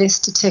on their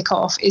list to tick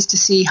off is to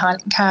see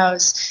Highland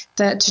cows,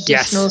 the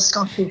traditional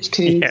Scottish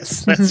coos.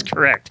 Yes, that's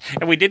correct.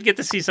 And we did get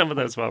to see some of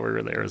those while we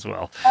were there as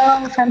well.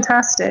 Oh,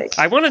 fantastic.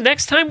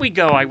 Next time we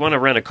go, I want to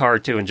rent a car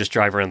too and just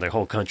drive around the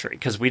whole country,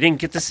 because we didn't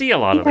get to see a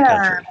lot of the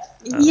country.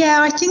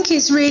 Yeah, I think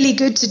it's really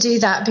good to do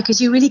that because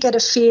you really get a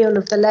feel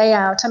of the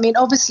layout. I mean,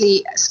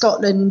 obviously,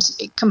 Scotland,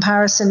 in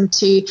comparison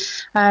to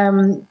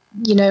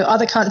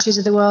other countries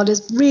of the world,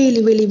 is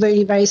really, really,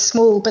 really very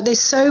small. But there's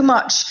so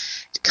much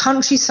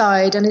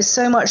countryside and there's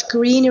so much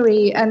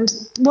greenery. And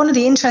one of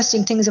the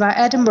interesting things about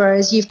Edinburgh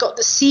is you've got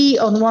the sea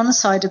on one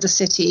side of the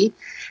city,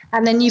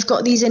 and then you've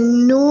got these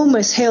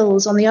enormous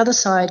hills on the other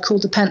side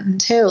called the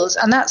Pentland Hills.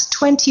 And that's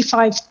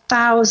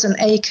 25,000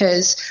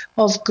 acres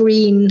of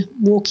green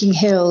walking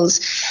hills.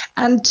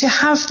 And to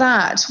have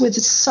that with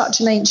such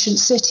an ancient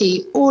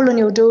city all on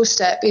your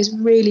doorstep is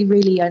really,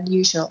 really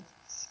unusual.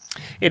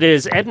 It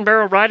is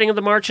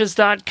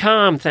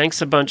EdinburghRidingOfTheMarches.com.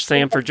 Thanks a bunch,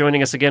 Sam, for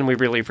joining us again. We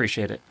really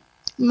appreciate it.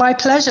 My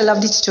pleasure.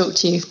 Lovely to talk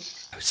to you.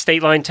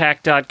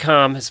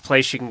 Statelinetack.com is a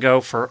place you can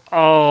go for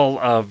all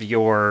of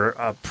your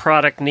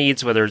product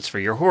needs, whether it's for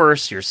your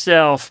horse,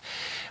 yourself,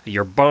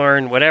 your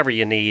barn, whatever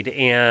you need.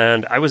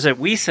 And I was at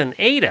Weiss and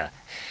Ada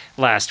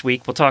last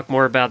week. We'll talk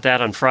more about that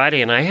on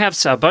Friday. And I have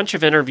a bunch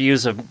of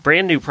interviews of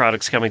brand new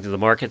products coming to the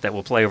market that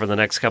will play over the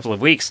next couple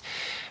of weeks.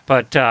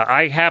 But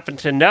I happen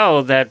to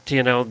know that,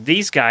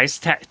 these guys,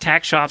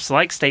 tack shops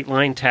like State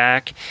Line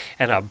Tack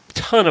and a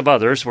ton of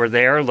others, were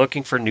there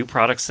looking for new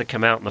products that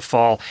come out in the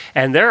fall.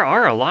 And there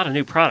are a lot of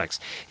new products.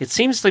 It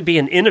seems to be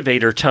an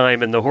innovator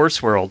time in the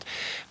horse world.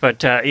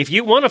 But if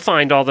you want to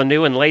find all the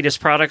new and latest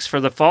products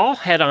for the fall,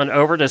 head on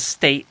over to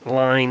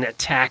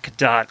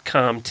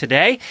statelinetack.com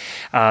today.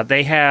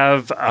 They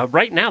have,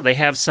 right now, they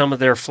have some of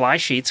their fly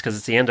sheets, because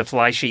it's the end of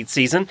fly sheet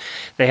season.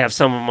 They have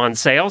some of them on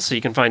sale, so you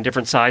can find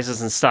different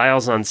sizes and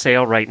styles on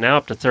sale right now,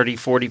 up to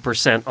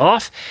 30-40%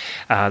 off.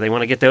 They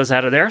want to get those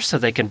out of there so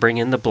they can bring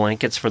in the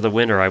blankets for the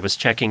winter. I was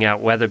checking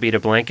out Weather Beater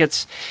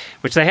blankets,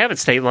 which they have at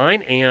State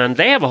Line, and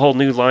they have a whole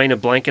new line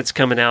of blankets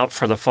coming out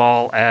for the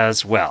fall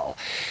as well.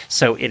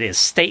 So it is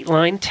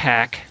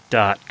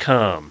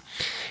statelinetack.com.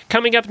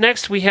 Coming up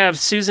next, we have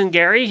Susan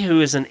Gary, who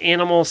is an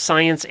animal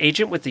science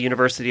agent with the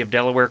University of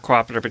Delaware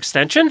Cooperative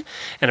Extension.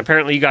 And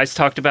apparently you guys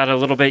talked about it a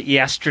little bit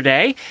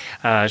yesterday.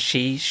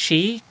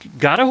 She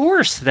got a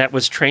horse that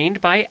was trained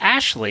by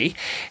Ashley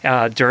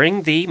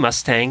during the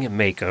Mustang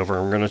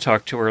makeover. We're going to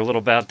talk to her a little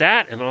about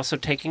that and also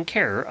taking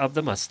care of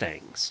the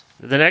Mustangs.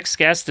 The next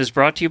guest is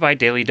brought to you by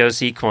Daily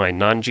Dose Equine,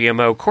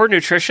 non-GMO core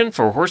nutrition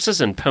for horses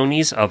and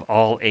ponies of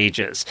all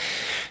ages.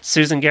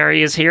 Susan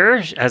Gary is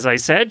here. As I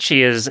said,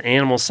 she is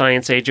animal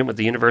science agent with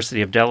the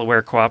University of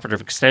Delaware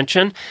Cooperative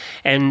Extension,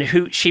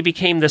 and she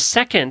became the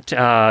second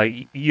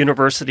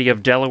University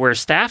of Delaware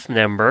staff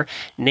member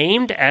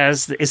named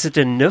as, is it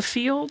a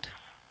Nuffield?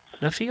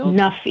 Nuffield?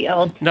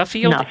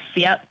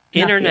 Yep.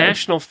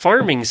 International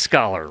Farming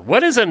Scholar.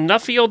 What is a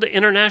Nuffield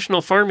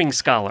International Farming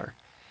Scholar?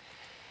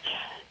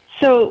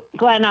 So,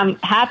 Glenn, I'm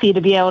happy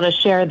to be able to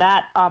share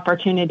that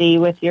opportunity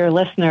with your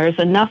listeners.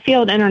 A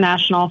Nuffield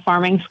International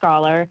Farming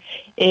Scholar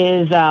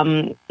is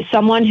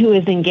someone who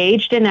is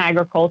engaged in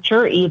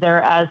agriculture,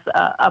 either as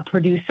a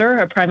producer,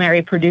 a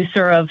primary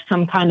producer of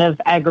some kind of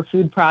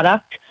agri-food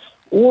product,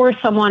 or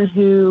someone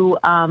who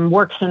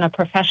works in a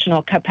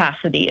professional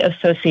capacity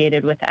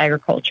associated with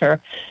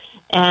agriculture.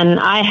 And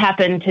I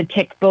happen to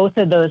tick both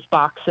of those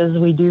boxes.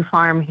 We do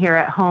farm here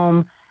at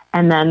home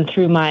and then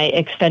through my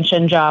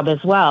extension job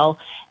as well.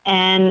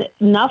 And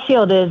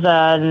Nuffield is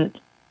a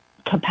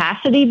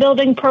capacity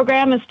building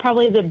program is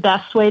probably the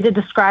best way to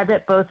describe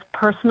it, both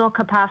personal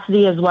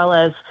capacity as well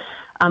as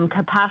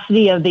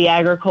capacity of the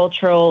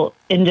agricultural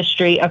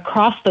industry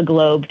across the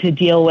globe to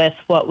deal with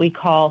what we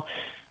call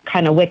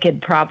kind of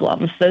wicked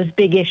problems, those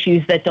big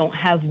issues that don't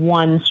have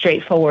one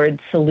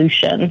straightforward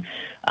solution,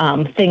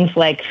 things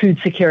like food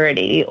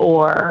security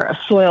or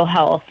soil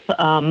health,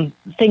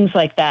 things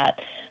like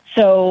that.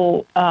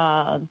 So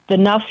the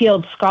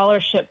Nuffield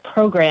Scholarship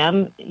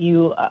Program,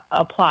 you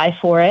apply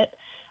for it,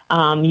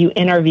 you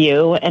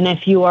interview, and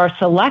if you are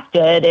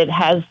selected, it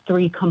has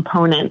 3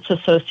 components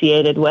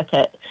associated with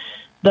it.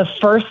 The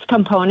first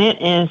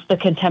component is the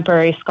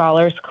Contemporary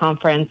Scholars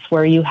Conference,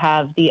 where you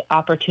have the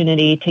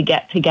opportunity to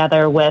get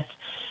together with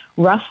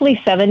roughly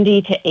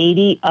 70 to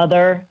 80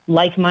 other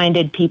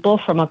like-minded people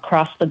from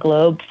across the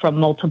globe from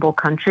multiple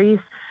countries.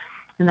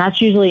 And that's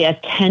usually a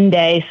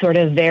 10-day sort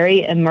of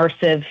very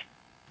immersive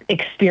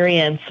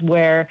experience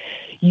where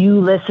you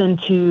listen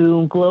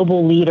to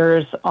global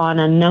leaders on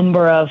a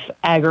number of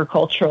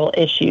agricultural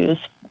issues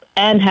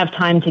and have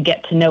time to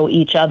get to know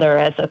each other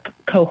as a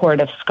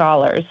cohort of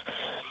scholars.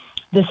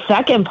 The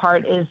second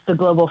part is the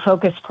Global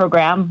Focus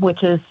Program,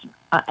 which is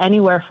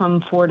anywhere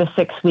from 4 to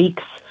 6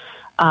 weeks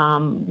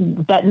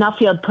that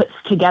Nuffield puts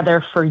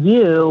together for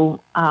you,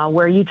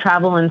 where you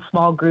travel in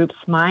small groups.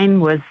 Mine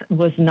was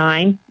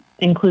 9,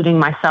 including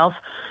myself,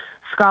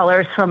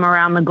 scholars from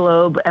around the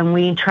globe, and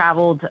we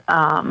traveled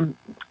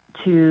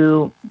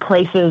to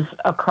places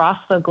across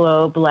the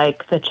globe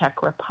like the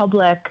Czech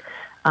Republic,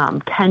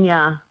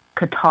 Kenya,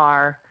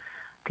 Qatar,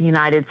 the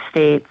United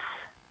States,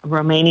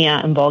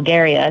 Romania, and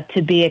Bulgaria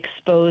to be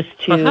exposed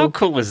to how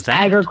cool is that?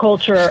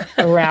 Agriculture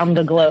around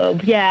the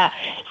globe. Yeah.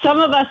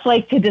 Some of us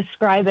like to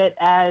describe it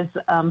as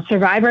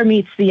Survivor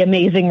meets The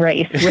Amazing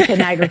Race with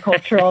an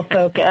agricultural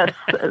focus.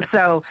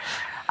 So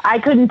I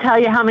couldn't tell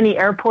you how many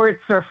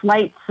airports or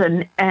flights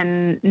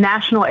and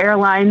national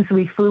airlines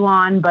we flew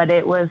on, but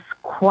it was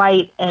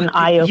quite an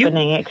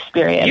eye-opening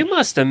experience. You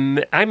must have,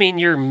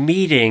 you're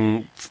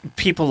meeting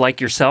people like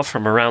yourself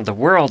from around the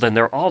world, and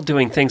they're all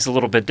doing things a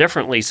little bit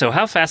differently. So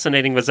how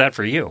fascinating was that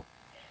for you?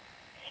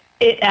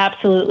 It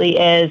absolutely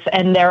is.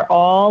 And they're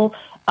all,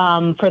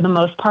 for the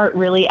most part,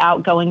 really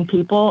outgoing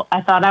people.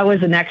 I thought I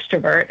was an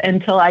extrovert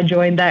until I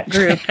joined that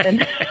group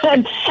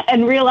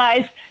and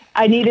realized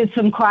I needed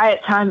some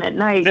quiet time at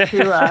night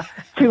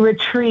to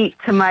retreat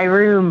to my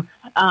room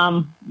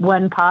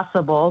when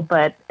possible.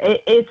 But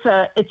it's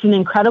an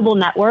incredible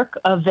network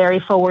of very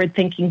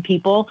forward-thinking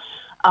people,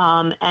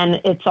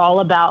 and it's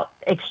all about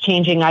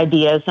exchanging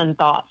ideas and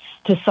thoughts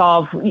to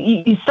solve.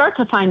 You start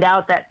to find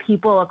out that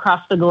people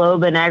across the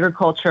globe in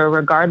agriculture,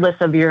 regardless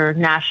of your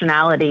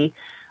nationality,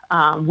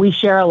 we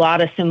share a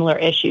lot of similar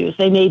issues.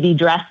 They may be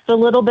dressed a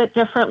little bit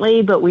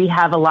differently, but we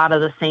have a lot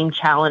of the same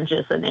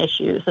challenges and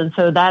issues. And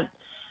so that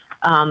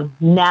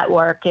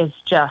network is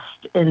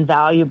just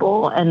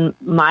invaluable. And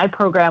my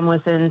program was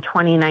in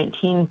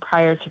 2019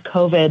 prior to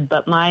COVID,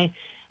 but my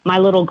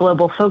little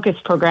Global Focus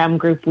Program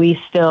group,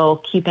 we still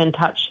keep in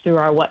touch through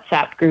our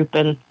WhatsApp group,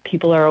 and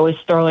people are always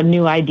throwing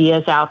new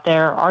ideas out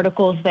there,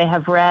 articles they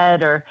have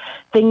read or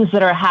things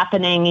that are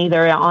happening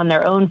either on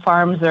their own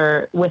farms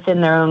or within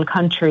their own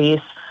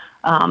countries.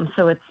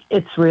 So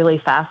it's really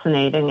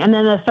fascinating. And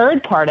then the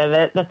third part of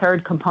it, the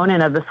third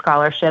component of the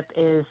scholarship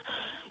is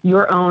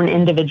your own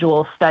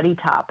individual study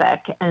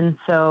topic. And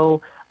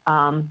so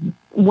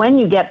when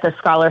you get the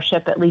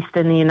scholarship, at least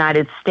in the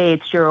United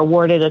States, you're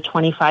awarded a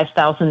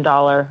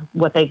 $25,000,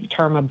 what they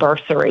term a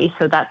bursary.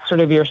 So that's sort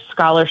of your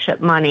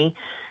scholarship money.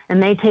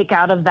 And they take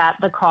out of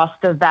that the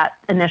cost of that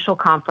initial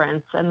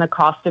conference and the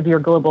cost of your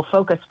Global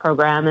Focus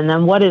Program. And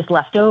then what is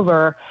left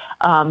over,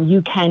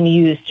 you can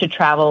use to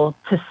travel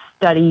to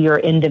study your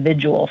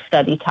individual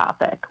study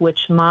topic,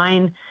 which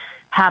mine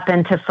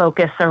happened to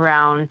focus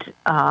around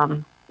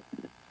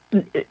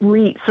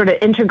sort of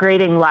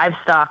integrating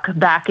livestock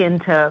back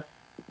into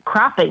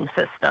cropping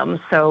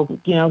systems. So,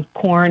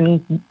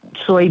 corn,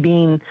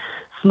 soybean,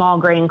 small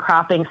grain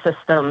cropping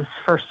systems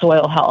for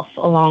soil health,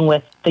 along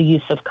with the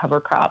use of cover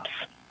crops.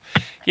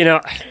 You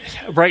know,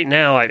 right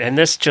now, and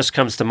this just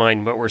comes to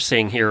mind, what we're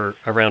seeing here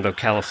around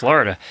Ocala,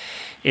 Florida,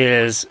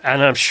 is,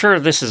 and I'm sure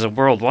this is a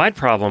worldwide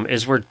problem,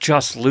 is we're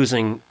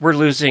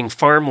losing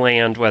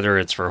farmland, whether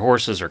it's for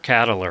horses or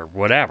cattle or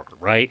whatever,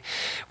 right?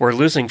 We're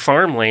losing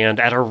farmland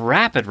at a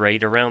rapid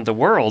rate around the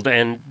world,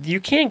 and you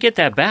can't get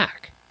that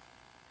back.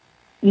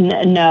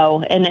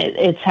 No, and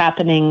it's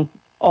happening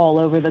all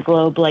over the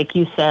globe, like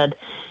you said.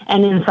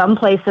 And in some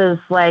places,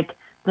 like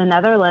the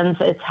Netherlands,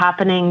 it's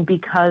happening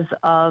because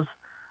of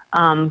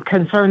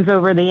concerns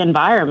over the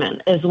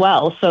environment as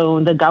well.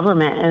 So the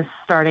government is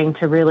starting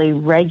to really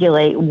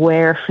regulate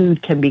where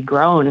food can be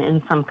grown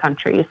in some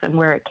countries and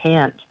where it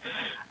can't.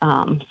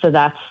 So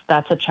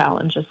that's a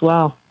challenge as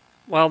well.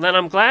 Well, then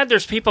I'm glad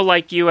there's people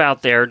like you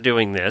out there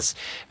doing this,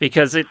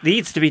 because it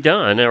needs to be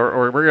done,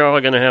 or we're all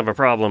going to have a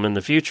problem in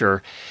the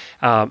future.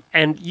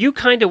 And you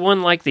kind of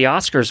won like the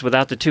Oscars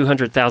without the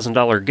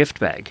 $200,000 gift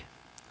bag.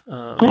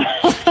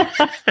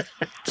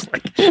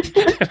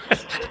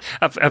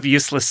 Of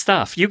useless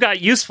stuff. You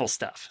got useful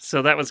stuff,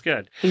 so that was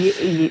good.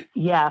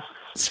 Yes.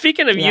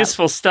 Speaking of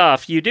useful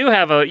stuff, you do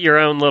have your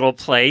own little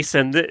place,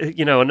 and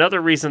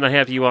another reason I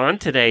have you on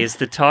today is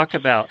to talk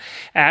about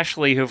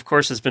Ashley, who of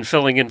course has been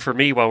filling in for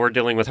me while we're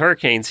dealing with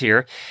hurricanes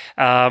here.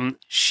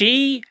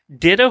 She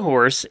did a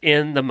horse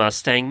in the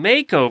Mustang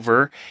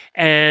makeover,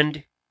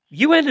 and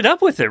you ended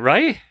up with it,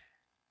 right?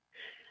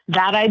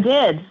 That I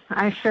did.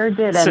 I sure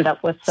did end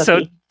up with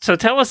Sookie. So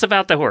tell us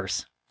about the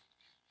horse.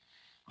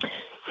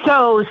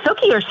 So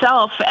Sookie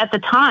herself, at the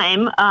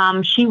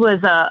time, she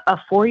was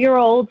a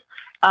 4-year-old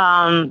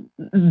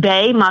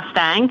bay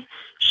Mustang.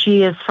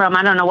 She is from,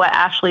 I don't know what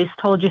Ashley's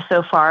told you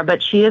so far,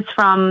 but she is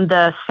from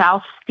the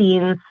South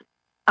Steens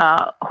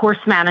horse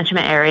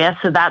management area.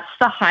 So that's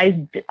the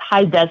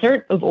high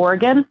desert of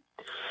Oregon.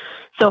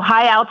 So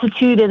high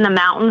altitude in the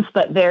mountains,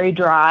 but very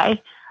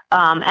dry.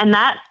 And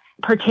that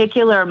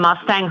particular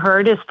Mustang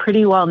herd is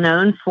pretty well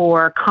known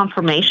for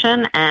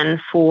conformation and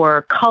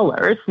for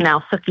colors.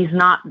 Now, Sookie's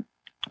not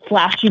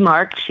flashy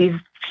marked. She's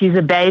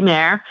a bay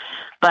mare,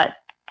 but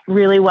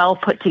really well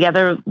put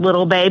together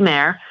little bay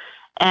mare.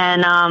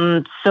 And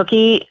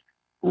Sookie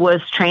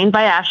was trained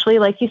by Ashley,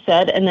 like you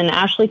said, and then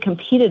Ashley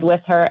competed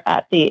with her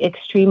at the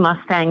Extreme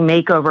Mustang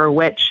Makeover,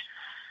 which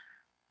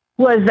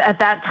was at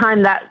that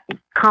time, that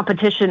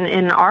competition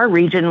in our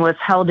region was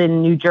held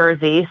in New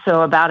Jersey,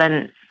 so about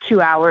 2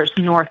 hours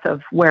north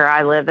of where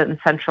I live in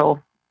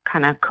central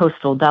kind of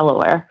coastal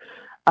Delaware.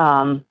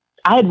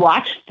 I had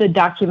watched the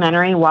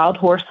documentary Wild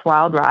Horse,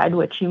 Wild Ride,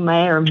 which you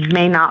may or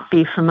may not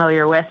be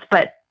familiar with,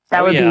 but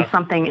that would be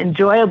something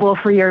enjoyable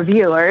for your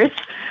viewers.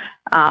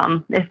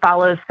 It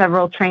follows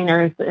several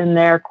trainers in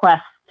their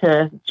quest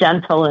to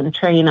gentle and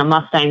train a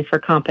Mustang for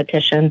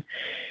competition.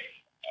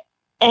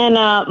 And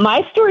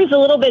my story is a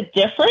little bit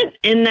different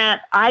in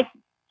that I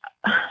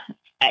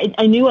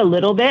knew a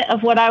little bit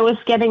of what I was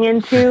getting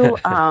into.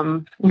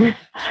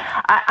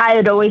 I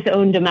had always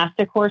owned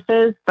domestic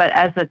horses, but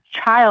as a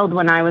child,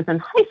 when I was in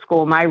high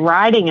school, my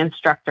riding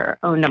instructor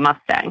owned a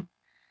Mustang.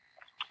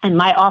 And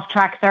my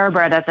off-track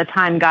thoroughbred at the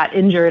time got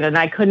injured, and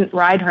I couldn't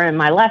ride her in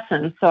my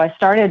lessons. So I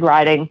started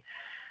riding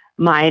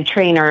my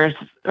trainer's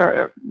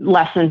or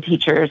lesson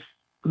teacher's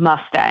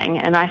Mustang,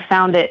 and I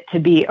found it to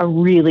be a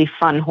really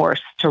fun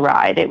horse to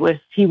ride.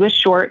 He was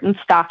short and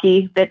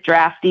stocky, bit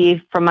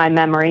drafty from my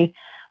memory,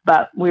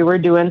 but we were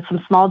doing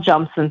some small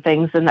jumps and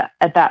things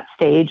at that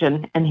stage,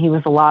 and he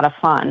was a lot of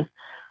fun.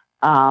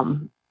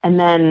 And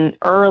then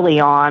early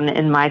on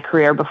in my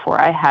career,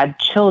 before I had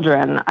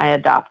children, I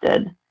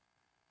adopted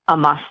a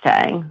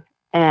Mustang,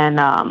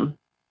 and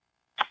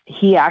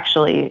he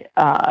actually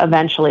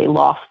eventually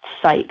lost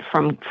sight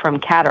from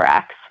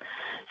cataracts.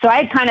 So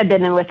I had kind of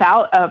been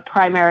without a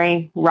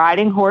primary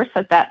riding horse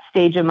at that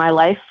stage in my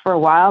life for a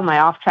while. My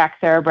off-track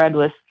thoroughbred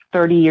was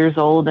 30 years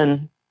old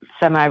and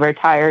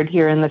semi-retired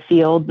here in the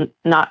field,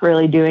 not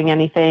really doing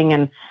anything.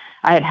 And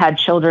I had had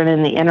children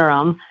in the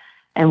interim,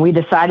 and we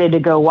decided to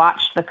go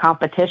watch the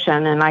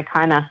competition, and I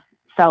kind of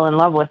fell in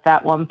love with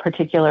that one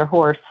particular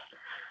horse.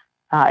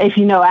 If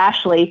you know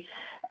Ashley,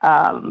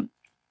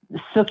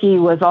 Sookie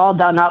was all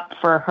done up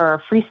for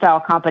her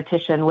freestyle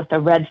competition with a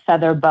red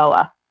feather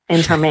boa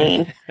in her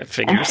mane.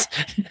 Figures.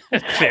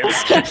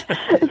 Fits.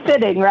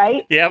 Fitting,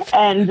 right? Yep.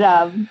 And,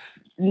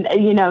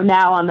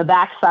 now on the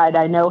backside,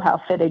 I know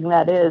how fitting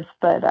that is.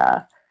 But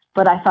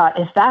I thought,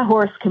 if that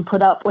horse can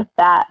put up with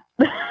that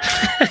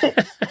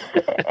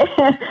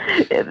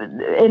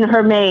in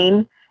her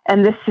mane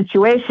and this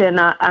situation,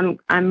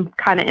 I'm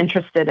kind of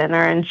interested in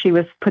her. And she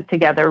was put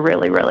together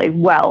really, really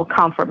well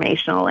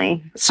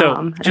conformationally.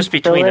 So just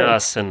between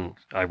us, and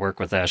I work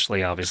with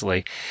Ashley,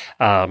 obviously.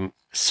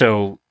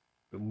 So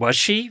was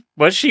she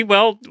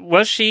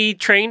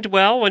trained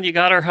well when you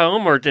got her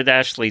home, or did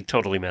Ashley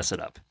totally mess it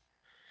up?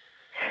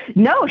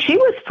 No, she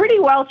was pretty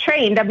well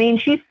trained. I mean,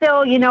 she's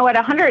still, at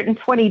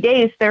 120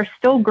 days, they're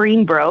still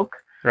green broke.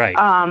 Right.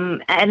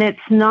 And it's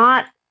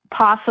not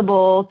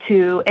possible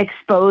to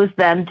expose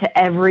them to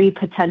every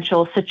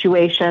potential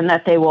situation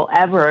that they will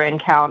ever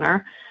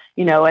encounter.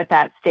 At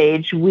that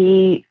stage,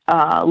 we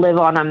live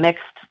on a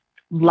mixed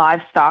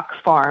livestock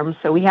farm.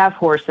 So we have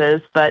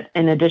horses, but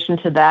in addition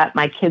to that,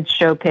 my kids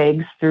show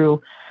pigs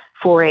through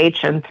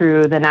 4-H and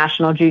through the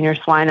National Junior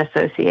Swine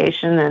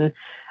Association.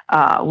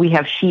 And we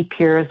have sheep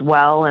here as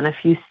well and a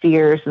few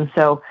steers. And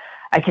so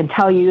I can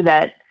tell you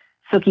that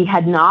Suki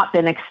had not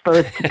been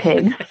exposed to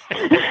pigs.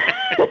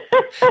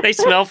 They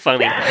smell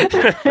funny.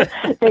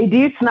 They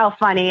do smell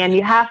funny, and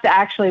you have to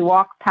actually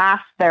walk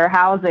past their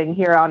housing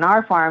here on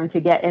our farm to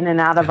get in and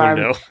out of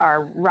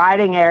our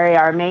riding area,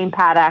 our main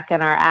paddock,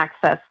 and our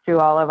access to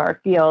all of our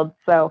fields.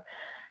 So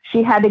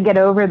she had to get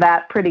over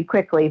that pretty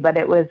quickly, but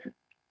it was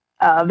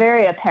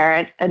very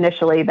apparent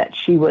initially that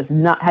she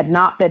had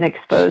not been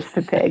exposed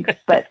to pigs.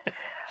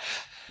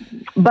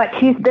 But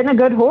she's been a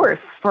good horse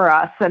for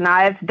us, and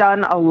I've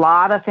done a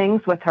lot of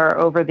things with her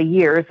over the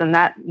years. And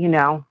that,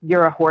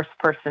 you're a horse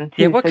person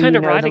too. Yeah, what kind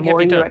of riding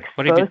have you done?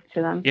 Exposed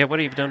to them. Yeah, what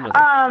have you done with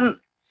her?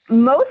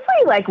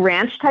 Mostly like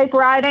ranch type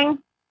riding.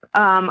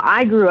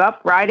 I grew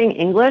up riding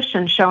English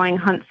and showing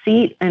hunt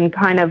seat, and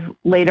kind of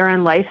later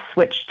in life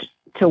switched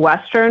to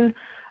Western.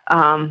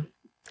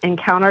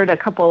 Encountered a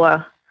couple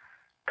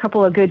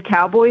of good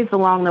cowboys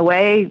along the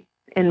way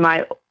in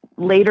my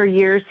later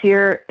years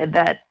here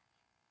that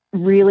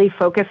really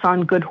focus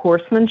on good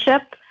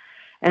horsemanship.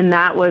 And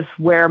that was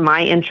where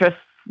my interest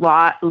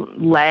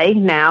lay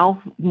now,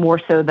 more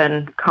so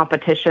than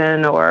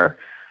competition or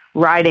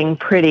riding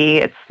pretty.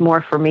 It's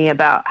more for me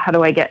about how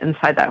do I get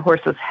inside that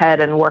horse's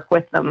head and work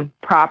with them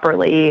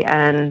properly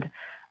and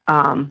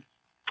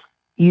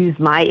use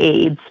my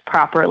aids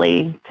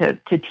properly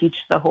to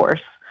teach the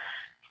horse.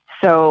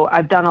 So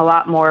I've done a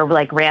lot more of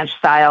like ranch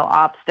style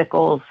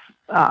obstacles,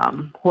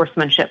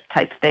 horsemanship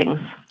type things.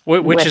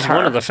 Which is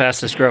one of the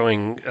fastest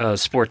growing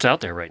sports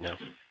out there right now.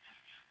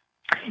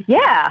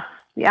 Yeah.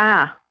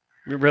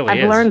 It really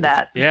I've learned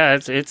that. Yeah,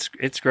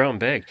 it's growing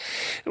big.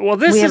 Well,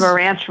 we have a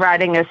ranch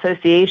riding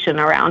association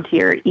around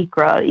here,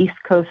 ECRA, East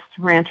Coast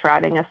Ranch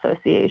Riding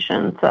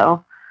Association.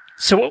 So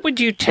what would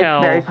you tell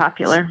it's very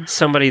popular.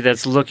 Somebody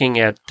that's looking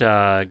at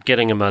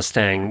getting a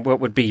Mustang? What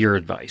would be your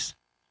advice?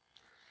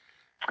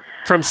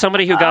 From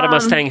somebody who got a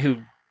Mustang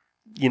who,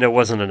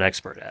 wasn't an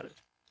expert at it.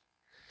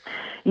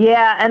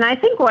 Yeah, and I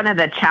think one of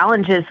the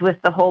challenges with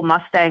the whole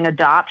Mustang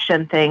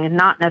adoption thing,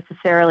 not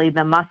necessarily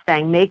the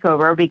Mustang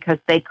makeover, because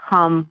they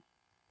come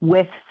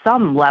with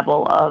some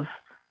level of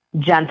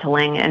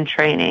gentling and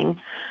training,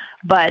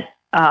 but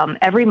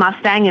every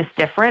Mustang is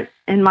different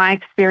in my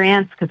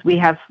experience, because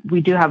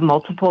we do have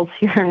multiples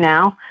here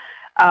now.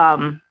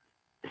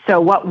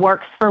 So what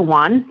works for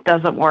one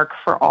doesn't work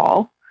for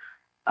all.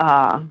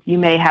 You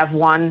may have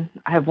one.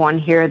 I have one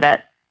here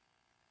that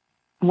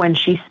when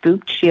she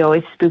spooked, she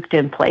always spooked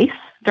in place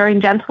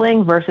during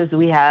gentling, versus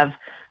we have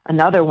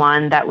another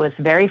one that was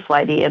very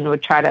flighty and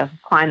would try to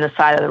climb the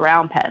side of the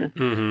round pen.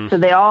 Mm-hmm. So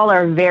they all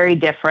are very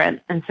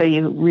different. And so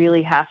you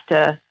really have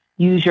to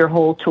use your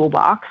whole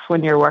toolbox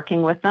when you're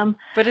working with them.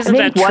 But isn't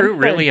that true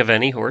really of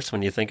any horse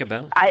when you think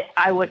about it?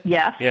 I would,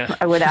 yes. Yeah.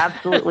 I would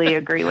absolutely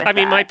agree with that. I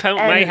mean,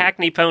 my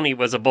Hackney pony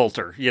was a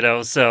bolter,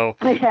 so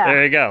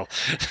there you go.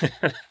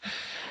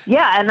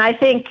 Yeah, and I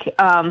think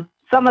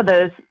some of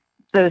those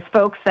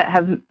folks that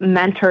have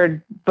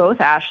mentored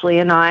both Ashley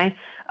and I,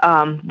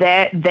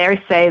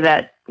 they say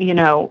that,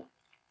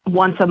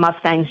 once a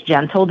Mustang's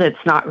gentled,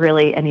 it's not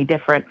really any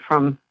different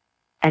from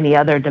any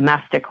other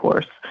domestic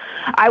horse.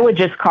 I would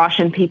just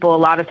caution people, a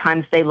lot of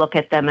times they look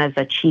at them as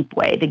a cheap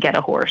way to get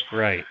a horse.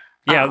 Right.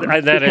 Yeah,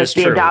 that is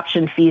true. The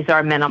adoption fees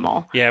are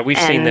minimal. Yeah, we've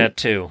seen that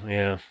too.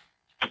 Yeah.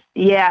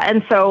 Yeah,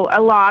 and so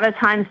a lot of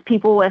times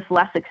people with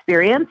less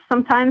experience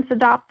sometimes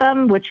adopt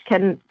them, which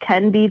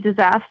can be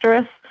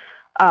disastrous.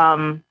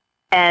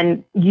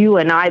 And you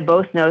and I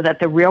both know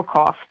that the real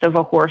cost of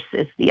a horse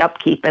is the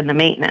upkeep and the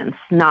maintenance,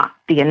 not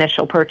the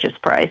initial purchase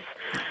price.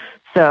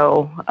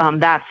 So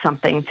that's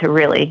something to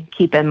really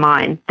keep in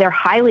mind. They're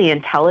highly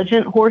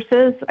intelligent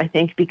horses, I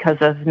think, because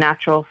of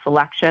natural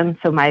selection.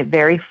 So my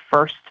very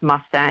first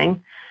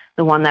Mustang,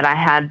 the one that I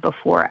had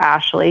before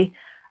Ashley,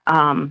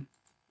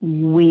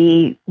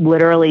 we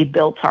literally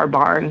built our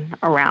barn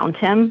around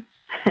him.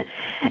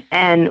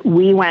 And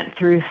we went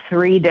through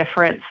 3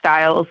 different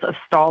styles of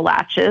stall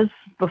latches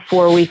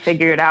before we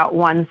figured out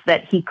ones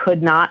that he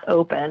could not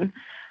open.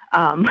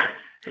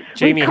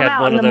 Jamie had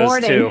one of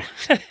those too.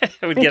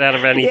 We'd get out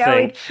of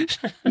anything.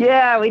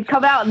 We'd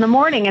come out in the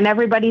morning and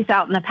everybody's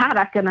out in the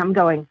paddock, and I'm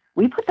going,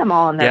 we put them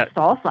all in their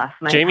stalls last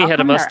night. Jamie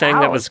had a Mustang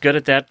that was good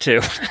at that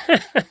too.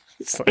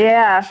 So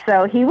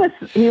he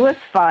was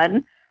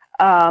fun.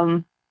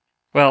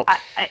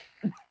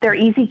 They're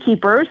easy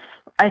keepers,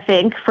 I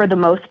think, for the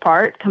most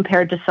part,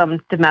 compared to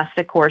some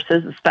domestic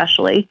horses,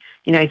 especially.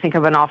 You think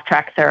of an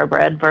off-track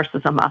thoroughbred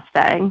versus a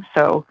Mustang.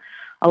 So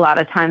a lot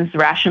of times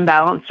ration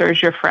balancer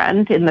is your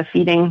friend in the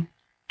feeding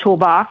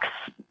toolbox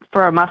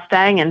for a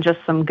Mustang, and just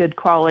some good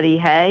quality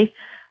hay.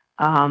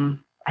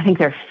 I think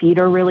their feet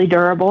are really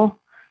durable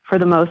for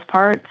the most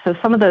part. So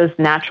some of those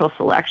natural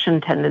selection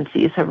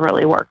tendencies have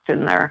really worked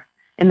in their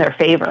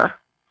favor.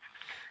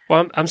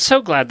 Well, I'm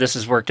so glad this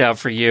has worked out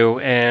for you,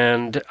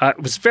 and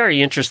it was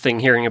very interesting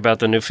hearing about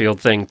the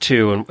Newfield thing,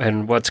 too,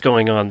 and what's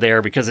going on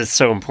there, because it's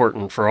so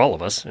important for all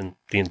of us and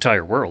the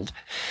entire world.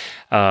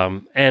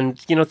 And,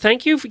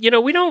 thank you.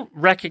 We don't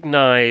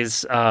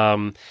recognize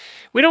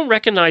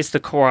the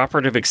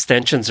cooperative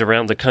extensions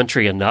around the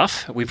country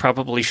enough. We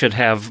probably should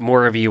have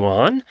more of you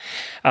on.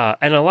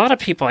 And a lot of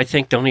people, I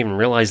think, don't even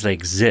realize they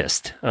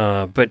exist.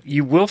 But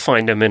you will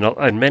find them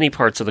in many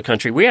parts of the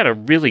country. We had a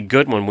really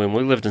good one when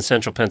we lived in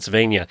central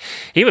Pennsylvania.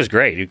 He was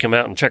great. He'd come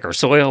out and check our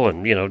soil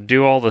and,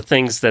 do all the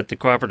things that the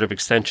cooperative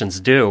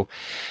extensions do.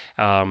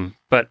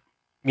 But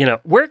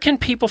where can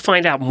people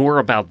find out more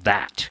about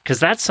that? Because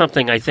that's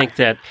something I think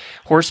that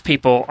horse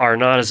people are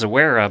not as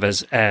aware of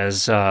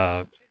as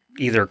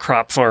either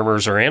crop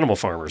farmers or animal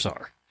farmers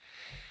are.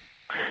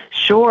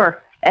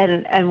 Sure.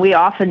 And we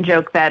often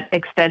joke that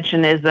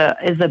extension is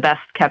the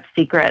best kept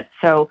secret.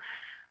 So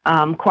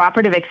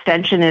cooperative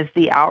extension is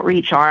the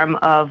outreach arm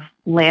of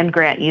land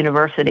grant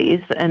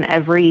universities, and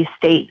every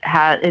state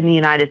in the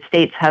United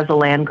States has a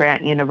land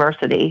grant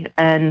university.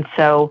 And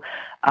so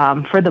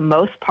for the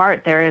most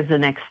part, there is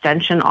an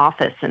extension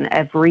office in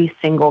every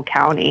single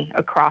county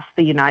across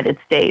the United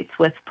States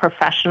with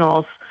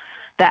professionals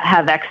that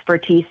have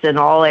expertise in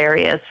all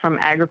areas, from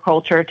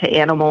agriculture to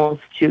animals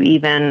to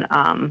even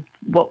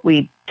what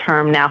we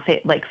term now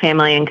like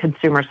family and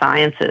consumer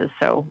sciences.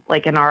 So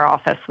like in our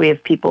office, we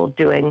have people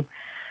doing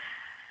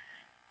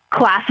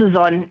classes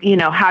on,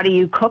 how do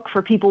you cook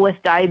for people with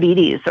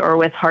diabetes or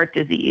with heart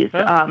disease.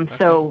 Okay.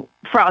 So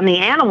on the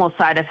animal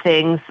side of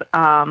things,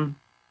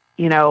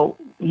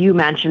 you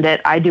mentioned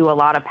it. I do a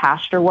lot of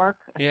pasture work,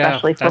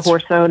 especially for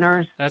horse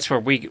owners. That's where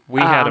we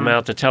had them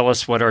out to tell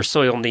us what our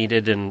soil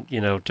needed and,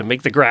 to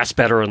make the grass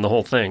better and the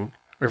whole thing.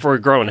 Or if we're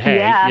growing hay,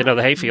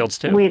 the hay fields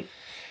too.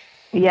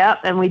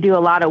 And we do a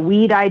lot of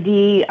weed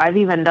ID. I've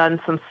even done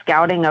some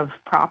scouting of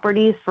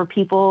properties for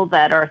people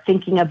that are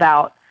thinking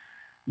about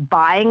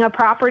buying a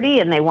property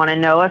and they want to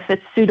know if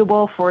it's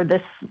suitable for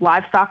this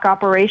livestock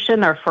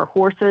operation or for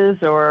horses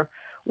or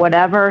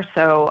whatever.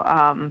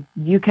 So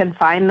you can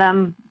find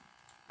them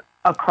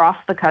across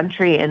the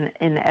country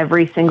in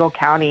every single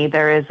county.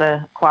 There is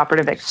a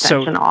cooperative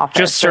extension office.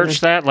 Just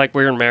search that, like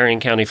we're in Marion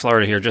County,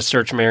 Florida here. Just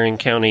search Marion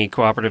County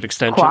Cooperative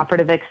Extension.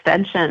 Cooperative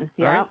Extension,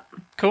 yeah. Right.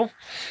 Cool.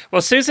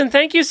 Well, Susan,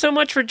 thank you so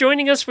much for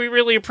joining us. We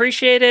really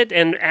appreciate it.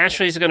 And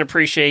Ashley's going to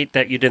appreciate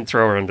that you didn't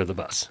throw her under the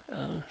bus.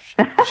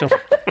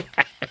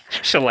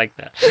 She'll like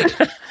that.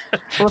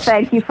 Well,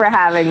 thank you for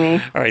having me.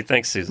 All right.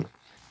 Thanks, Susan.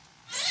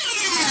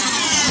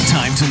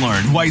 Time to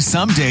learn why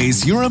some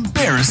days you're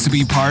embarrassed to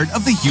be part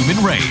of the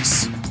human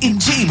race. In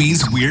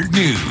Jamie's Weird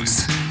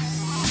News.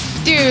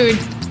 Dude,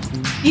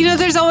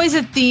 there's always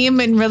a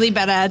theme in really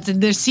bad ads,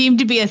 and there seemed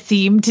to be a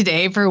theme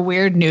today for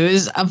Weird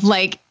News of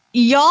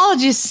y'all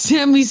just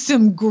send me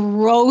some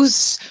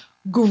gross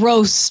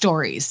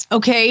stories.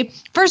 Okay.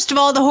 First of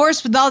all, the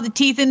horse with all the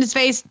teeth in his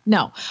face.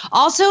 No.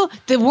 Also,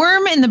 the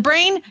worm in the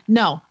brain.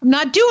 No, I'm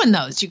not doing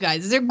those, you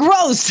guys. They're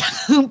gross,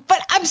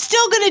 but I'm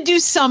still going to do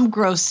some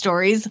gross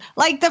stories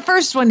like the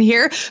first one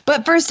here.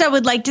 But first, I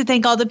would like to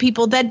thank all the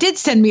people that did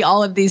send me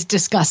all of these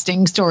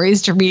disgusting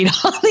stories to read.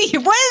 What is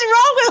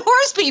wrong with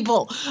horse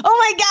people?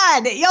 Oh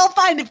my God. Y'all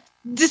find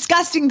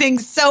disgusting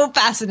things so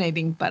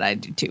fascinating, but I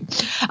do too.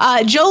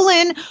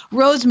 Jolynn,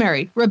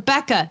 Rosemary,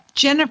 Rebecca,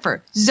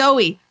 Jennifer,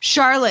 Zoe,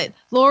 Charlotte,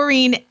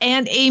 Laureen,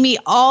 and Amy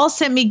all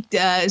sent me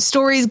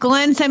stories.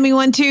 Glenn sent me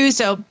one too.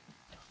 So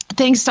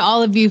thanks to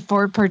all of you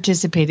for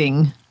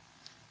participating.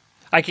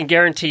 I can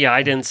guarantee you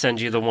I didn't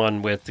send you the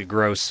one with the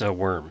gross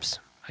worms.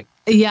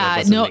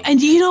 Yeah, no. Me.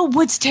 And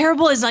what's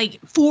terrible is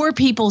 4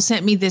 people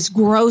sent me this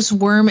gross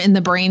worm in the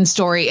brain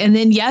story. And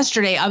then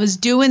yesterday I was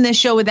doing this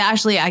show with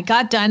Ashley. I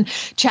got done.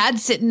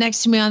 Chad's sitting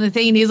next to me on the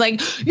thing and he's like,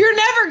 "You're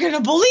never going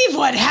to believe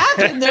what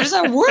happened. There's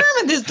a worm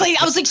in this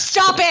plate." I was like,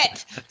 "Stop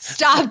it.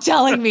 Stop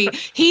telling me."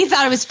 He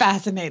thought it was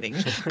fascinating,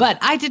 but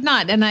I did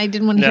not. And I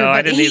didn't want to hear it. No,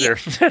 I didn't either.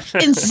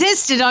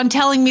 Insisted on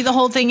telling me the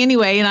whole thing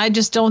anyway. And I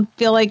just don't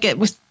feel like it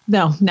was.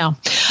 No.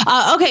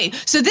 Okay,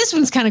 so this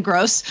one's kind of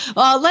gross.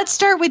 Let's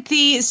start with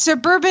the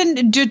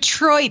suburban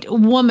Detroit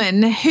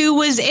woman who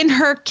was in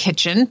her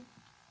kitchen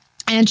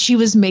and she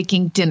was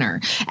making dinner.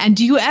 And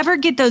do you ever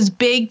get those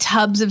big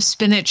tubs of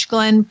spinach,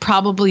 Glenn?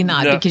 Probably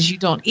not, because you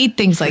don't eat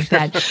things like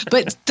that.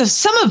 But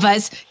some of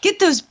us get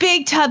those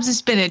big tubs of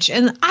spinach.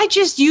 And I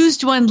just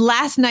used one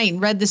last night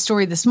and read the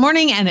story this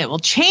morning, and it will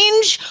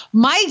change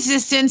my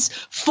existence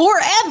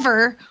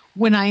forever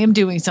when I am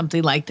doing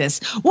something like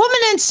this. Woman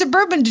in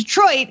suburban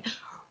Detroit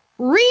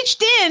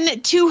reached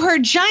in to her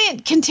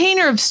giant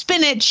container of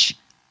spinach,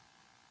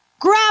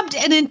 grabbed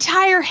an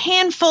entire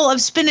handful of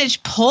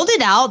spinach, pulled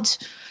it out,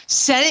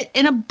 set it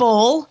in a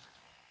bowl.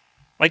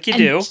 Like you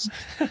do.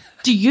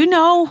 Do you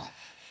know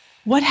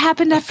what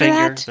happened after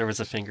that? There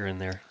was a finger in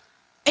there.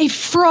 A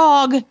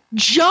frog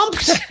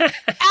jumped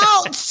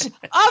out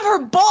of her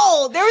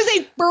bowl. There was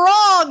a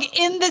frog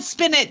in the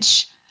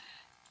spinach.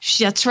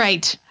 That's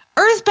right.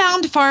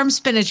 Earthbound Farm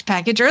spinach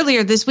package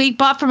earlier this week,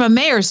 bought from a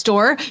mayor's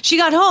store. She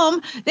got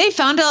home. They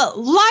found a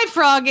live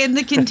frog in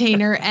the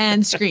container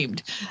and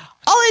screamed.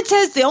 All it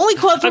says, the only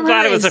quote from I'm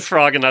glad her it was is, a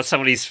frog and not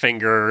somebody's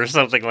finger or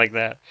something like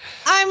that.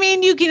 I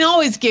mean, you can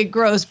always get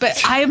gross,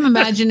 but I am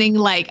imagining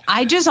like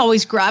I just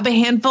always grab a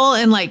handful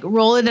and like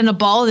roll it in a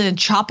ball and then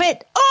chop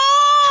it.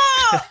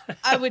 Oh,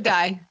 I would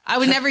die. I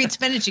would never eat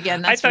spinach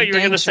again. That's I thought you were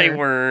going to say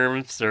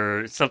worms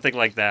or something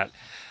like that.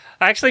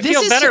 I actually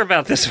feel is better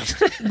about this one.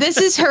 This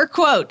is her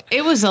quote.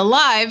 It was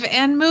alive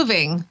and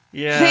moving.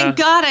 Yeah. Thank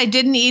God I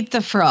didn't eat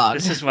the frog.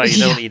 This is why you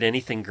don't eat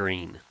anything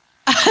green.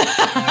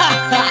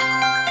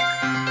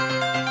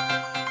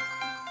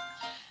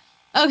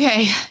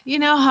 Okay, you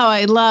know how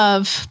I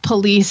love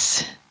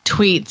police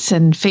tweets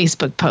and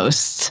Facebook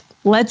posts.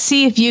 Let's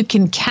see if you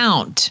can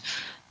count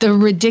the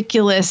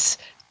ridiculous,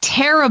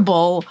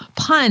 terrible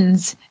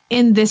puns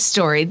in this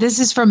story. This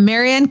is from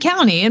Marion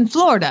County in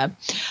Florida.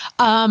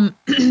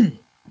 Bird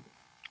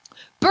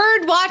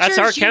watchers. That's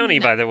our county,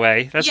 by the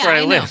way. That's where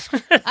I live.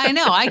 I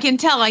know. I can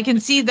tell. I can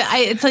see that.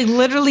 It's like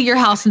literally your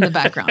house in the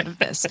background of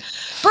this.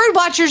 Bird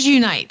watchers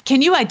unite.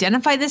 Can you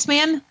identify this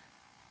man?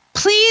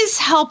 Please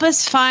help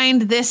us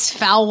find this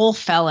foul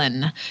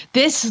felon.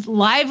 This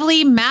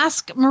lively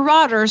masked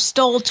marauder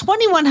stole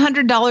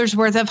 $2,100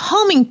 worth of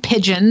homing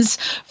pigeons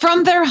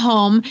from their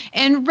home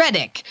in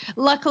Reddick.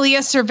 Luckily,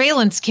 a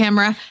surveillance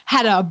camera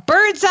had a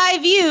bird's eye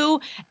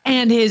view,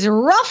 and his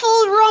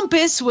ruffled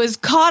rumpus was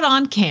caught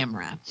on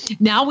camera.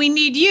 Now we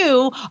need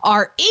you,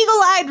 our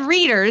eagle-eyed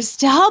readers,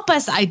 to help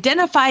us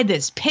identify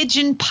this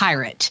pigeon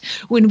pirate.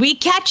 When we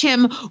catch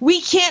him, we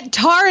can't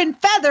tar and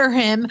feather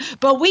him,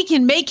 but we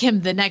can make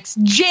him the next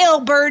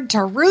jailbird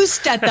to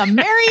roost at the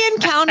Marion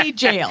County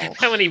Jail.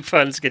 How many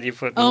puns can you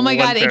put in Oh my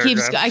one God, it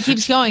paragraph?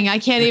 keeps going. I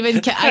can't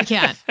even, I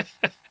can't.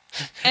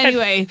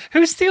 Anyway,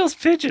 Who steals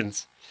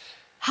pigeons?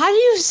 how do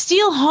you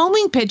steal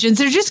homing pigeons?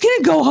 They're just going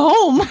to go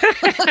home.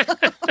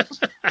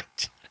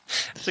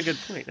 That's a good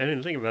point. I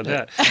didn't think about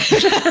that.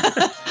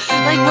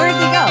 Like, where'd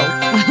they go?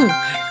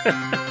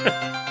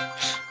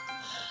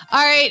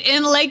 All right,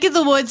 in Lake of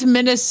the Woods,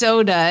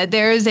 Minnesota,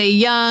 there's a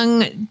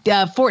young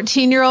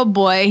 14-year-old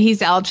boy.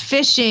 He's out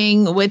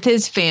fishing with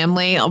his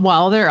family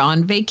while they're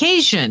on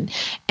vacation.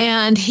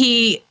 And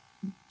he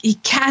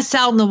casts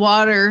out in the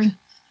water.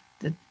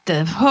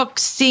 The hook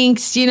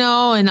sinks,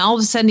 and all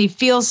of a sudden he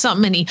feels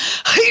something and he,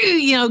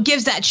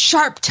 gives that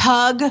sharp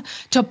tug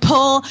to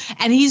pull,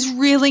 and he's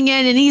reeling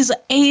in and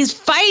he's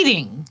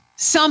fighting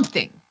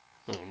something.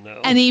 Oh, no.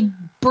 And he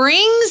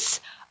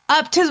brings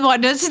up to the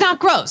water. This is not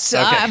gross.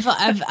 Okay.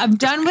 I'm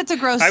done with the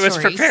gross I was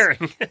stories.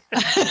 preparing.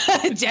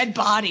 Dead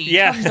body.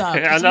 Yeah. Comes up.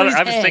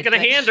 I was thinking a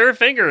hand or a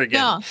finger again.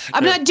 No,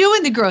 I'm not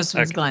doing the gross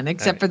ones, Okay. Glenn,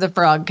 except All for the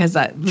frog because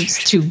that was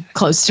too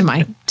close to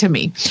me.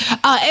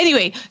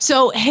 Anyway,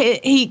 so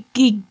he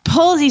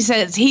pulls. He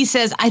says,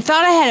 I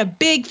thought I had a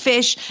big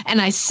fish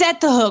and I set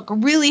the hook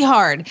really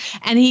hard.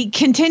 And he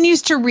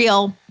continues to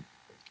reel.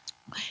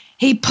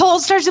 He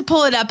starts to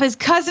pull it up. His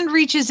cousin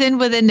reaches in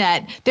with a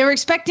net. They were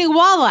expecting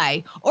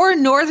walleye or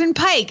northern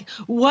pike.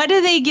 What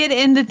do they get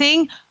in the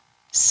thing?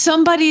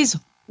 Somebody's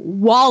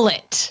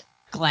wallet,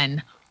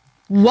 Glenn.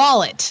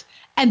 Wallet.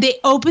 And they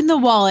open the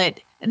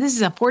wallet, and this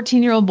is a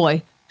 14-year-old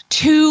boy.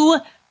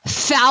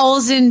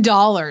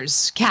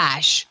 $2,000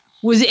 cash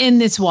was in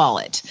this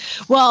wallet.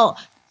 Well,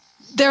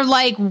 they're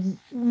like,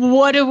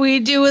 what do we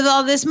do with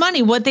all this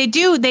money? What they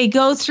do, they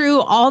go through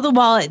all the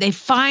wallet. They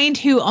find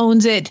who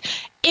owns it.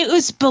 It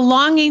was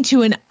belonging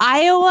to an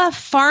Iowa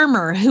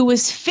farmer who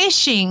was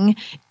fishing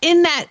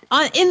in that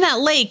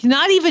lake,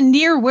 not even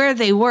near where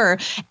they were.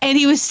 And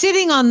he was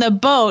sitting on the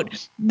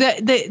boat.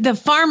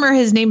 The farmer,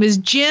 his name is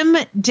Jim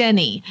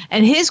Denny.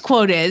 And his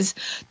quote is,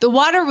 the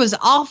water was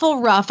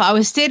awful rough. I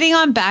was sitting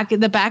on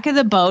the back of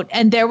the boat,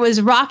 and there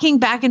was rocking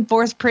back and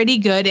forth pretty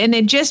good. And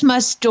it just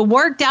must have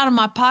worked out of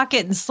my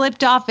pocket and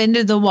slipped off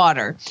into the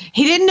water.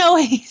 He didn't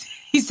know.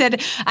 He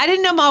said, I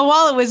didn't know my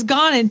wallet was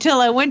gone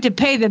until I went to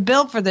pay the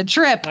bill for the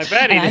trip. I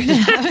bet he I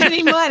didn't have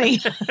any money.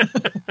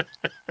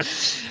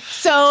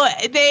 So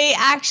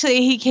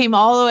he came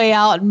all the way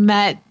out and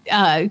met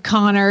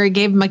Connor,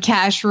 gave him a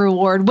cash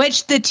reward,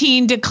 which the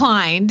teen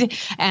declined.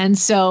 And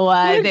so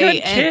What a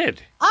good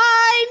kid.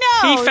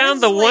 I know. He found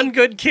the one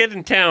good kid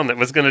in town that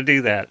was going to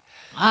do that.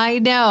 I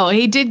know.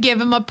 He did give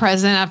him a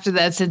present after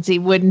that since he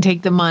wouldn't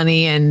take the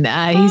money. And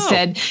he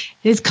said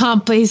he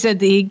said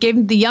that he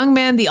gave the young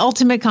man the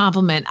ultimate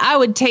compliment. I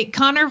would take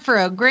Connor for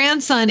a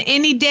grandson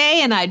any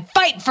day, and I'd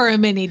fight for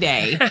him any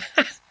day.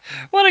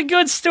 What a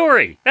good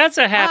story. That's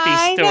a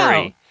happy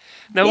story.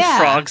 Know. No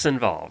frogs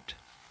involved.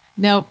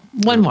 Nope.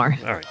 One more.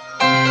 All right.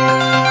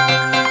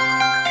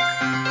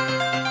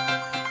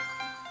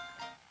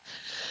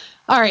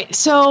 All right.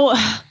 So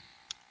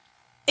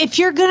if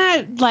you're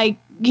going to,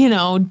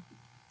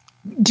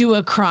 do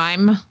a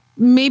crime,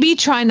 maybe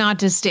try not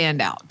to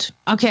stand out.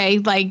 Okay.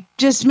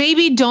 Just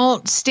maybe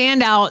don't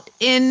stand out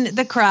in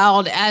the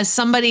crowd as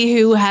somebody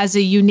who has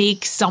a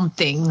unique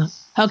something.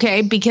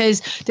 Okay.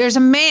 Because there's a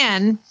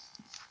man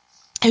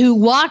who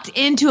walked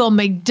into a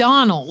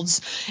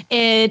McDonald's.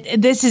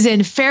 This is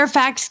in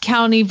Fairfax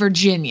County,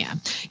 Virginia.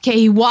 Okay.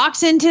 He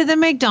walks into the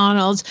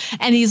McDonald's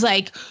and he's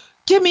like,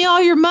 give me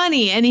all your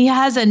money. And he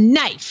has a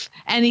knife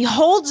and he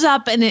holds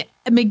up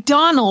a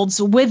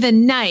McDonald's with a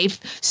knife,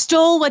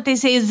 stole what they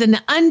say is an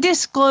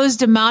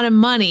undisclosed amount of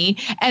money,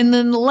 and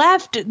then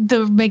left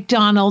the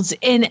McDonald's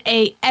in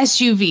a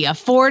SUV, a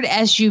Ford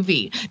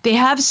SUV. They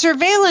have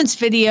surveillance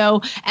video,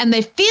 and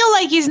they feel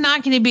like he's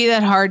not going to be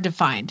that hard to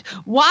find.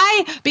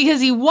 Why? Because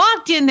he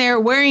walked in there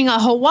wearing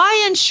a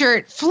Hawaiian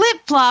shirt,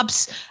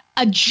 flip-flops,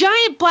 a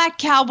giant black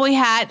cowboy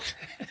hat.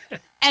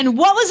 And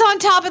what was on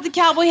top of the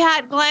cowboy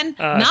hat, Glenn?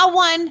 Not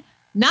one,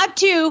 not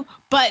two,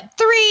 but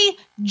 3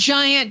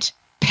 giant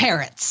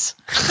parrots.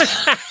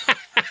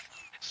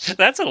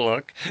 That's a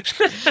look.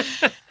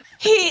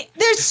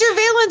 There's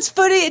surveillance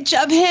footage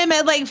of him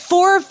at like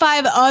 4 or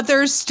 5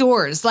 other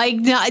stores,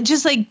 like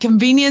just like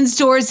convenience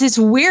stores. This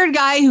weird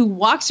guy who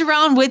walks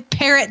around with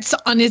parrots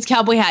on his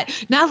cowboy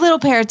hat. Not little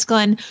parrots,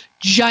 Glenn,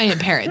 giant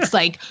parrots,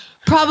 like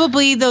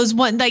probably those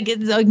one like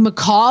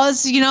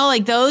macaws,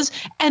 like those.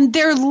 And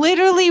they're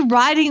literally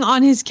riding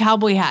on his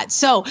cowboy hat.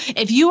 So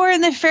if you are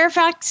in the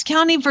Fairfax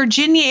County,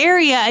 Virginia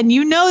area, and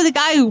you know the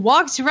guy who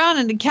walks around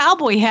in a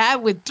cowboy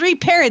hat with 3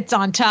 parrots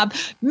on top,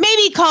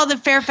 maybe call the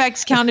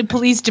Fairfax County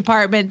Police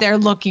Department. They're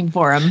looking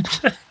for him.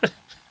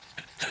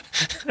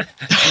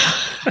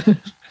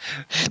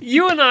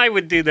 You and I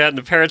would do that, and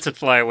the parrots would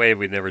fly away, and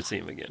we'd never see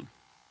him again.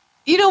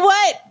 You know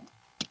what?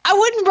 I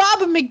wouldn't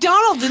rob a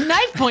McDonald's at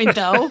knife point,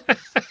 though.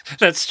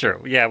 That's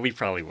true. Yeah, we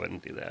probably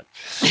wouldn't do that.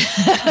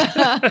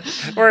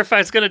 Or if I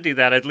was going to do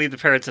that, I'd leave the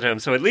parrots at home,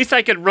 so at least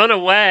I could run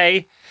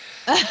away.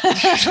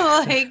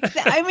 Seriously,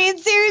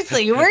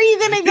 where are you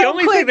going to go? The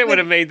only thing that would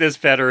have made this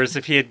better is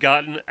if he had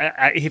gotten,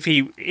 if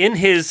he, in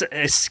his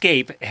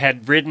escape,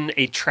 had ridden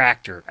a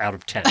tractor out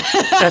of town.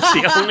 That's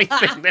the only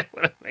thing that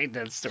would have made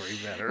that story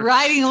better.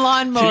 Riding a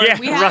lawnmower. Yeah,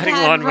 we have riding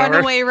had lawnmower.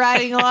 runaway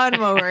riding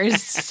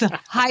lawnmowers.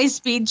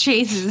 High-speed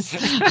chases.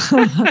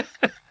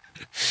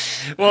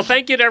 Well,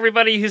 thank you to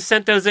everybody who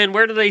sent those in.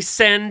 Where do they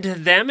send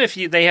them if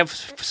they have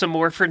some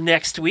more for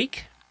next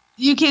week?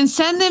 You can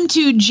send them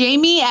to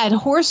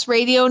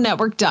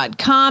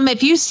jamie@horseradionetwork.com.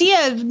 If you see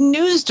a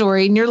news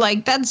story and you're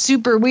like, that's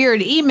super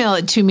weird, email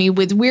it to me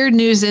with weird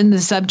news in the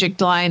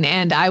subject line,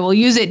 and I will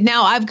use it.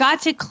 Now, I've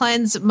got to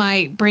cleanse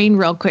my brain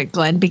real quick,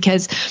 Glenn,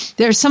 because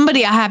there's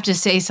somebody I have to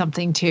say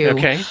something to.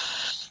 Okay.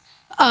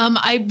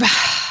 I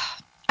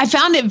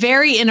found it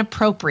very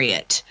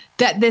inappropriate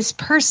that this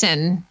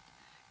person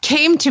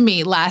came to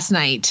me last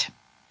night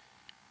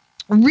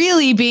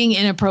really being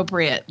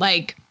inappropriate,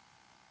 like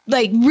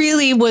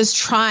really was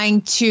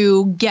trying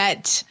to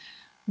get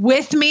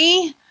with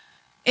me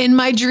in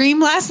my dream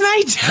last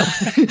night.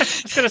 I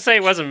was going to say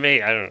it wasn't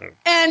me. I don't know.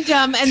 And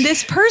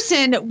this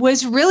person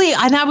was really,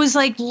 and I was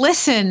like,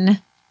 listen,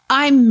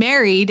 I'm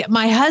married.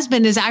 My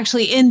husband is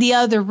actually in the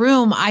other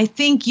room. I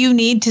think you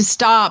need to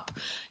stop,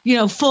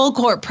 full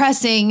court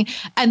pressing.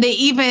 And they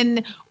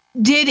even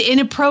did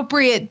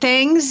inappropriate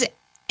things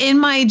in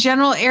my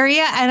general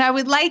area, and I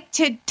would like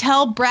to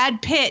tell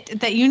Brad Pitt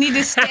that you need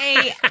to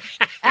stay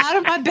out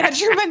of my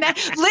bedroom. And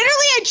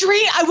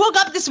literally, I woke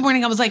up this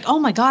morning. I was like, "Oh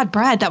my God,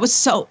 Brad, that was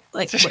so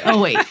like."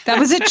 Oh wait, that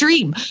was a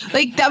dream.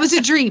 Like that was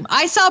a dream.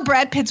 I saw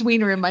Brad Pitt's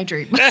wiener in my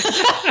dream.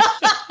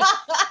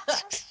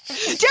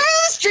 During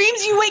those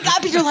dreams, you wake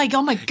up and you're like,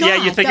 "Oh my God!" Yeah,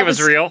 you think it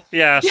was real?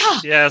 Yes. Yeah.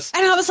 Yes.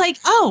 And I was like,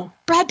 "Oh,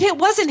 Brad Pitt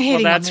wasn't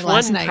hitting on me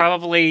last night."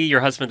 Probably your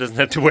husband doesn't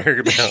have to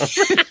worry about.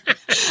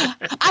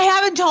 I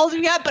haven't told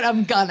him yet, but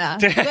I'm gonna.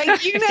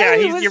 Like,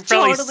 he was you're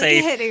probably totally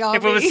safe. hitting on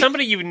If me. it was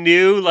somebody you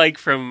knew, like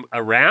from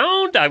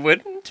around, I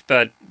wouldn't.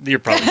 But you're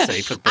probably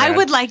safe with Brad. I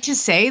would like to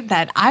say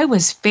that I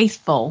was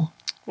faithful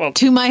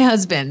to my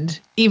husband,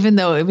 even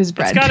though it was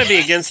Brad. It's got to be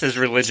against his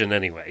religion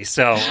anyway.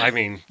 So I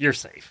mean, you're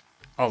safe.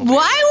 Why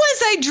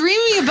was I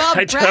dreaming about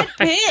Brad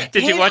Pitt?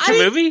 Did you watch a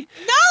movie?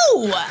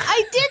 No,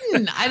 I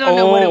didn't. I don't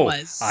know what it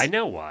was. I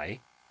know why.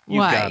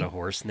 You've got a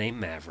horse named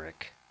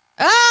Maverick.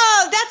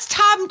 Oh, that's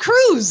Tom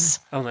Cruise.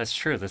 Oh, that's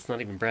true. That's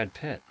not even Brad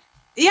Pitt.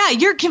 Yeah,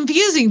 you're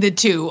confusing the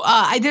two.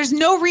 There's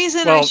no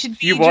reason I should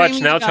be you watch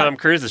now. about... Tom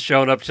Cruise is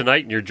showing up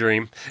tonight in your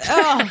dream.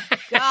 Oh,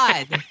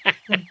 God.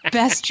 The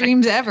best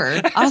dreams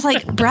ever. I was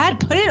like, Brad,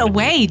 put it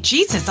away.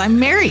 Jesus, I'm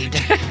married.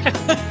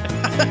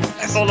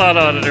 Hold on,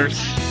 auditors.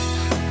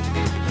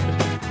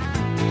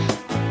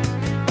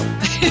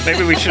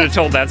 Maybe we should have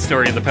told that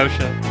story in the post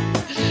show.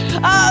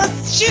 Oh,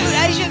 shoot.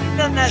 I should have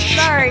done that.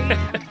 Sorry.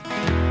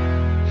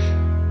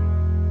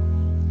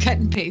 Cut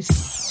and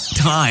paste.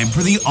 Time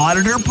for the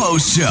Auditor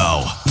Post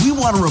Show. We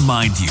want to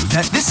remind you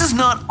that this is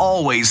not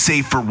always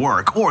safe for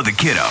work or the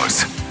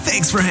kiddos.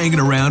 Thanks for hanging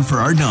around for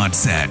our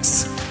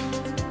nonsense.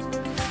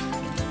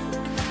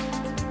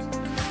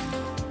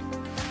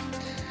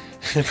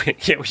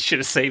 Yeah, we should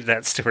have saved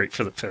that story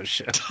for the post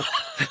show.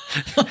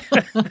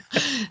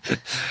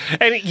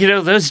 And,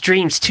 those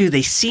dreams, too,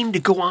 they seem to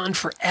go on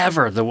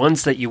forever. The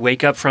ones that you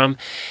wake up from,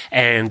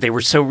 and they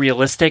were so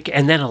realistic.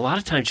 And then a lot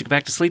of times you go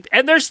back to sleep,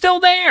 and they're still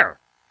there.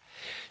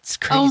 It's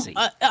crazy.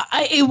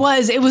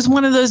 It was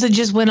one of those that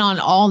just went on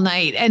all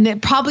night. And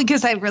probably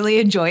because I really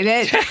enjoyed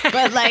it.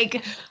 But,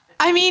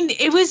 I mean,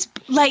 it was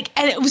like,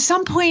 at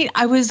some point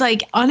I was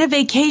like on a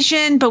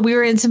vacation, but we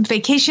were in some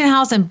vacation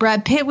house and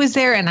Brad Pitt was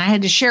there and I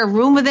had to share a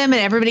room with him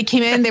and everybody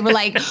came in. They were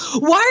like,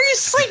 why are you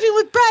sleeping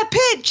with Brad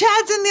Pitt?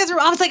 Chad's in the other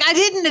room. I was like, I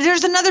didn't.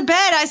 There's another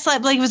bed. I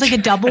slept like, it was like a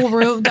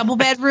double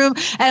bedroom.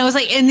 And I was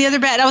like in the other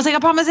bed. I was like, I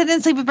promise I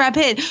didn't sleep with Brad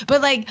Pitt.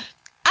 But like,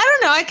 I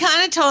don't know. I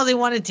kind of totally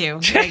wanted to.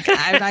 Like,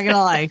 I'm not going to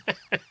lie.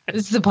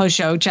 This is the post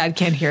show. Chad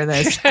can't hear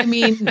this. I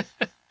mean,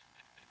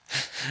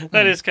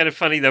 that is kind of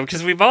funny, though,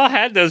 because we've all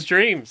had those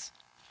dreams.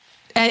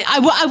 And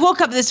I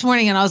woke up this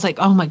morning and I was like,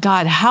 oh, my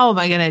God, how am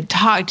I going to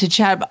talk to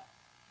Chad?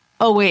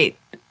 Oh, wait,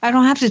 I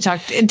don't have to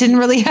talk. It didn't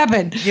really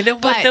happen. You know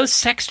what? Those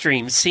sex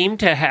dreams seem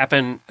to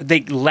happen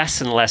less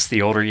and less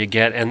the older you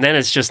get. And then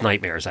it's just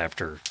nightmares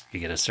after you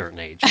get a certain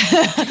age. But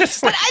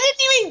I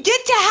didn't even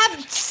get to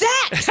have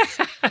sex.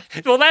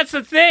 Well, that's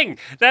the thing.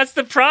 That's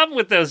the problem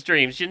with those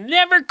dreams. You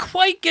never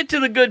quite get to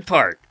the good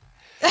part.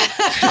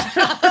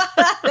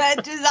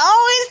 That is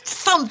always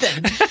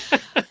something.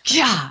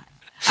 Yeah.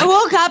 I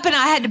woke up and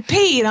I had to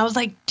pee and I was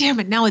like, damn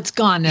it, now it's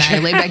gone. And I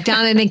lay back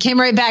down and it came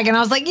right back and I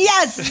was like,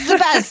 yes, it's the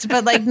best.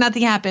 But like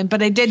nothing happened.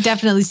 But I did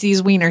definitely see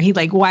his wiener. He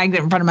like wagged it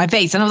in front of my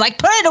face and I was like,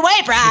 put it away,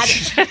 Brad.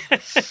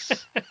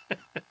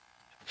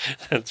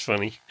 That's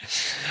funny.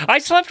 I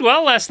slept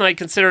well last night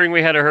considering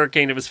we had a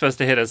hurricane that was supposed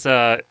to hit us,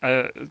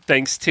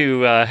 thanks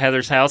to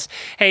Heather's house.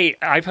 Hey,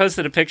 I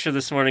posted a picture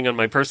this morning on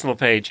my personal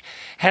page.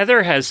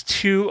 Heather has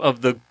two of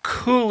the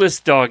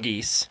coolest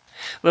doggies,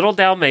 little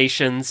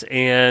Dalmatians,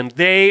 and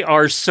they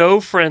are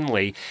so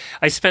friendly.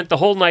 I spent the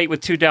whole night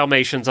with two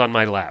Dalmatians on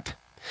my lap.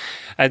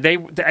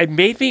 It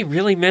made me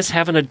really miss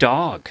having a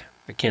dog.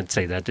 I can't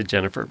say that to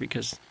Jennifer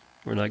because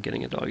we're not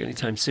getting a dog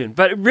anytime soon.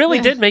 But it really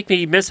did make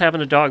me miss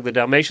having a dog. The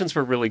Dalmatians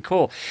were really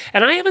cool.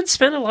 And I haven't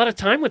spent a lot of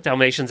time with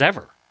Dalmatians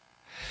ever.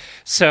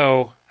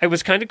 So it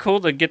was kind of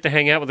cool to get to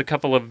hang out with a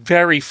couple of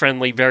very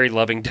friendly, very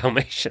loving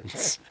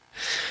Dalmatians.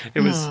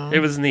 It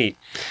was neat.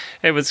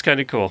 It was kind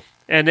of cool.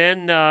 And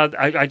then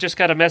I just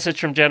got a message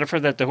from Jennifer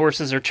that the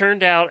horses are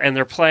turned out and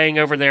they're playing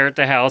over there at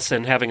the house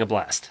and having a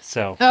blast.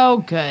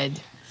 So good.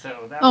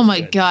 So oh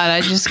my God!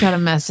 I just got a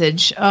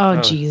message.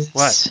 Oh Jesus!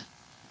 What?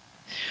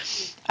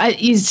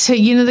 So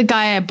you know the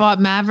guy I bought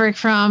Maverick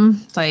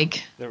from,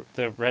 like the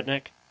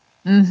redneck.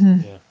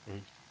 Mm-hmm. Yeah. Mm.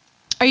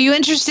 Are you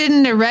interested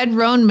in a red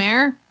roan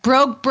mare?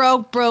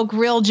 Broke,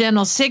 real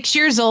gentle. 6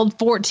 years old,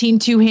 14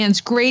 two hands,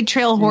 great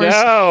trail horse.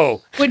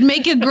 No. Would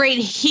make a great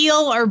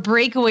heel or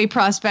breakaway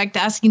prospect.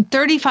 Asking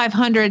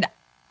 $3,500.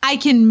 I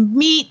can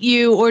meet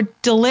you or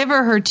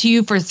deliver her to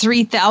you for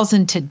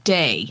 $3,000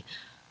 today.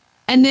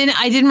 And then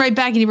I didn't write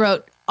back, and he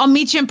wrote, "I'll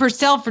meet you in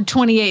Purcell for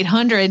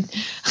 $2,800."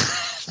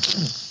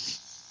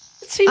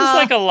 Seems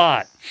like a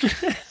lot.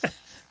 First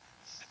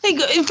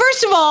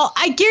of all,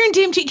 I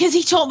guarantee him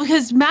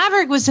because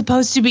Maverick was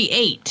supposed to be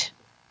 8.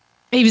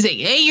 He was like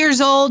 8 years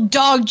old,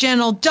 dog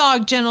gentle,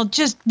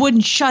 just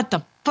wouldn't shut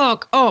the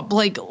fuck up.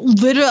 Like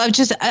literally,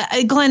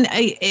 Glenn,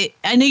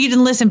 I know you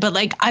didn't listen, but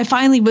like I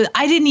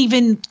didn't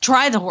even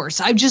try the horse.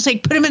 I just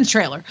like put him in the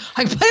trailer.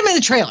 I put him in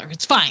the trailer.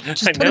 It's fine.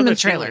 Just put him in the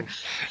trailer.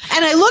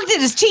 And I looked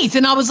at his teeth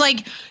and I was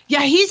like,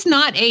 yeah, he's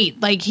not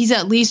 8. Like he's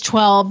at least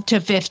 12 to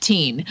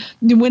 15.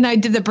 When I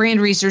did the brand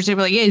research, they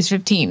were like, yeah, he's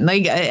 15.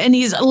 Like, and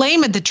he's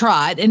lame at the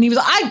trot. And he was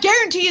like, I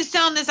guarantee you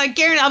selling this. I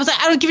guarantee. I was like,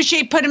 I don't give a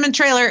shit. Put him in the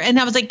trailer. And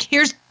I was like,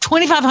 here's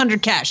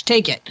 $2,500 cash.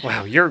 Take it.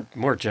 Wow, you're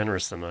more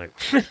generous than I.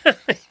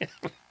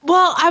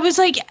 Well, I was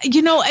like,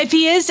 if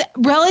he is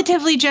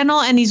relatively gentle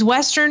and he's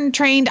Western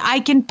trained, I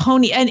can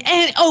pony. And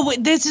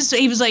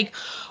he was like,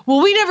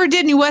 well, we never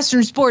did any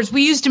Western sports.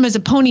 We used him as a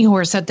pony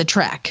horse at the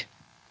track.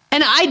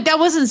 And that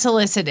wasn't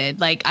solicited.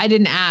 Like, I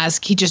didn't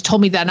ask. He just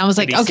told me that. And I was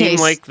like, Did he okay. seem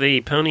like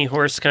the pony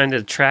horse kind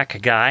of track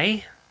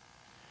guy?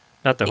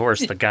 Not the horse,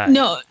 the guy.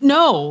 No.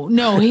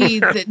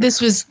 This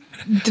was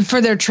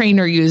for their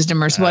trainer used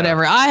him or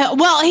whatever.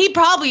 He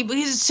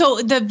probably,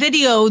 so the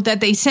video that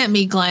they sent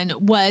me, Glenn,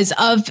 was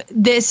of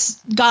this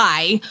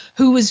guy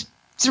who was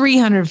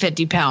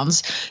 350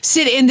 pounds.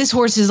 And this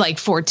horse is like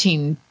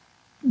 14-1,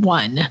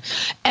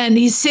 and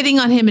he's sitting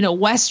on him in a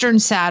Western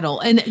saddle.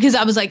 And because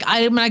I was like,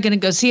 I'm not going to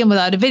go see him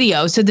without a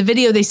video. So the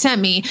video they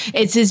sent me,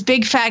 it's this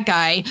big fat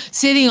guy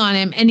sitting on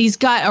him, and he's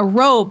got a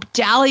rope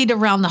dallied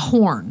around the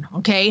horn.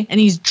 Okay. And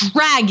he's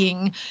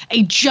dragging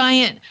a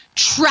giant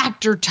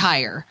tractor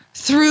tire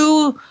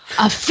through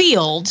a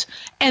field,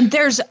 and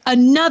there's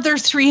another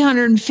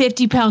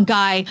 350-pound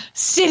guy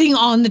sitting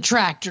on the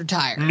tractor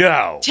tire.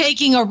 No.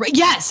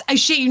 Yes, I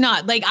shit you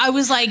not. Like, I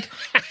was like,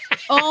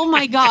 oh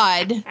my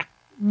God.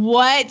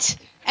 What?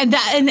 And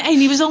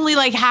he was only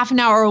like half an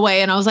hour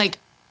away, and I was like,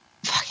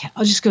 fuck it,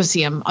 I'll just go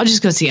see him.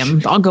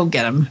 I'll go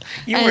get him.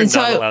 You were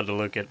not allowed to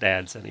look at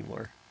ads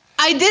anymore.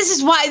 This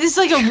is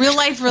like a real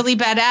life really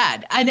bad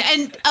ad. And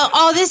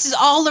this is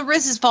all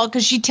Larissa's fault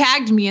because she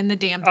tagged me in the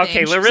damn thing.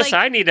 Okay, Larissa,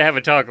 I need to have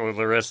a talk with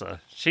Larissa.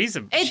 She's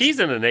an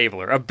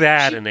enabler, a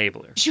bad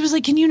enabler. She was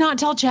like, can you not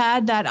tell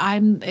Chad that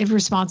I'm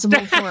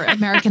responsible for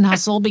American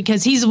Hustle?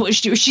 Because she's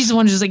the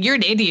one who's like, you're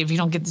an idiot if you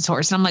don't get this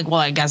horse. And I'm like, well,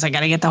 I guess I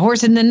got to get the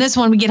horse. And then this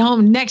one, we get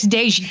home next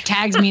day, she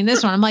tags me in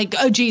this one. I'm like,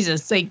 oh,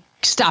 Jesus. Like,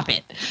 Stop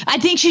it. I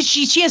think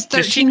she has 13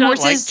 Does she not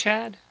horses. like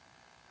Chad?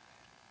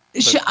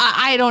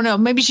 I don't know.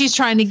 Maybe she's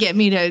trying to get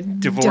me to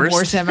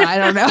divorce him. I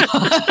don't know.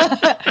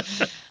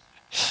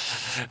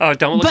 Oh,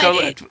 don't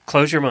look.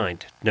 Close your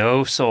mind.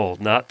 No soul.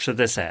 Not for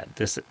this ad.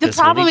 This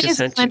problem one he just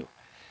is sent you.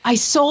 I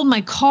sold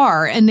my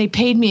car and they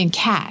paid me in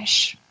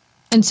cash,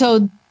 and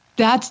so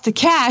that's the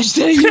cash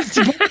that I used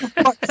to pay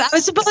the horse. I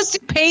was supposed to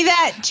pay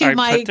that to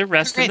my. Put the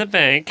rest in the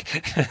bank.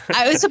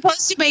 I was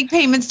supposed to make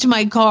payments to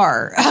my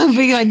car,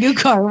 my new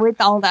car, with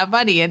all that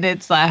money, and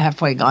it's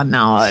halfway gone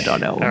now. I don't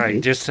know. All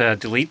right, just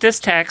delete this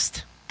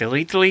text.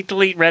 Delete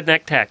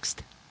redneck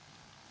text.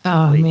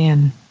 Oh,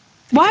 man.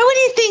 Why would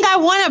you think I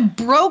want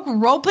a broke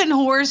roping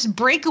horse,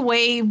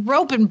 breakaway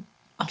roping?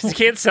 Because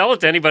you can't sell it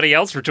to anybody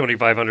else for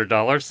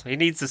 $2,500. He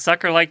needs a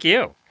sucker like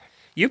you.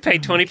 You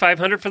paid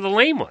 $2,500 for the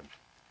lame one.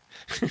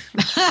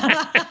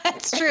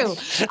 That's true.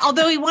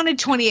 Although he wanted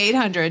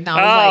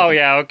 $2,800.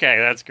 Yeah, okay,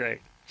 that's great.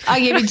 I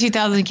gave him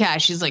 $2,000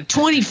 cash. He's like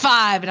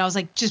 $25, and I was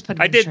like, just put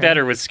it. I did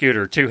better with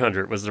Scooter.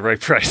 $200 was the right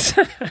price.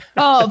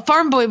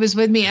 Farm Boy was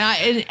with me,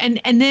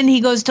 and then he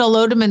goes to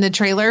load him in the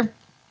trailer.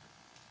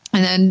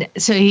 And then,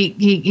 so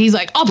he's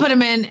like, I'll put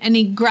him in, and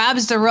he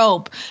grabs the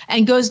rope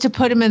and goes to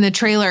put him in the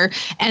trailer,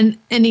 and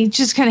he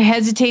just kind of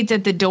hesitates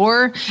at the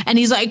door, and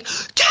he's like,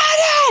 get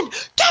in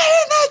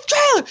the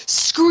trailer,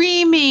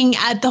 screaming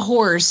at the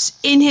horse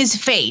in his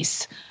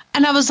face.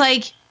 And I was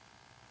like,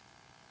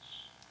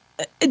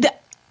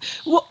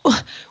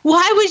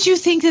 why would you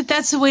think that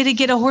that's the way to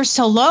get a horse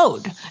to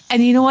load?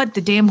 And you know what?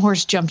 The damn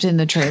horse jumped in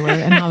the trailer,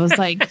 and I was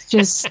like,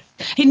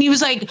 and he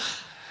was like,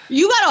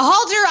 you got a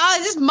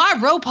halter? This is my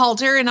rope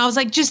halter. And I was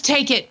like, just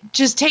take it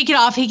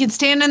off. He can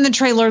stand in the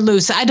trailer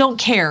loose. I don't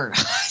care.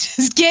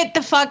 Just get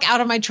the fuck out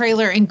of my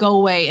trailer and go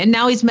away. And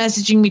now he's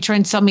messaging me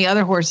trying to sell me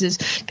other horses.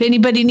 If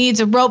anybody needs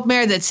a rope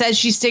mare that says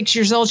she's 6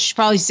 years old, she's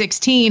probably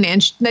 16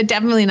 and she's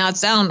definitely not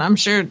sound, I'm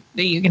sure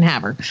that you can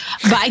have her.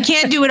 But I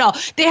can't do it all.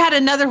 They had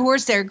another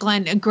horse there,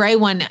 Glenn, a gray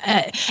one,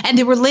 and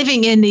they were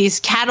living in these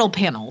cattle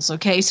panels.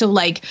 Okay, so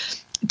like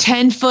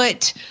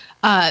 10-foot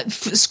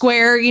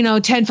square,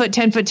 10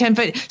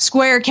 foot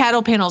square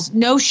cattle panels,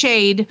 no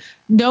shade,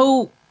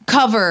 no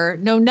cover,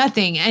 no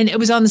nothing. And it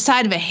was on the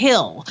side of a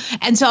hill.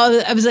 And so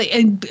I was like,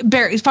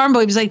 and Farm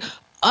Boy was like,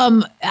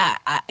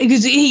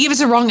 because he gave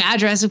us a wrong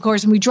address, of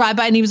course, and we drive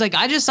by and he was like,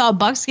 I just saw a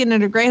buckskin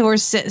and a gray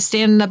horse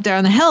standing up there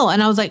on the hill.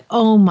 And I was like,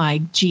 oh my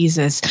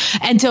Jesus.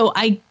 And so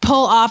I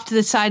pull off to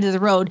the side of the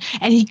road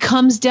and he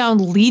comes down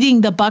leading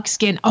the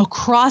buckskin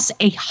across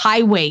a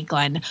highway,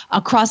 Glenn,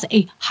 across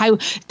a highway,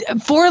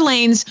 4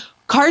 lanes,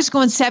 cars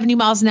going 70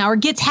 miles an hour,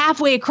 gets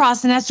halfway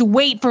across and has to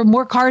wait for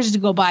more cars to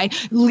go by,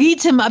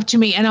 leads him up to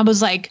me. And I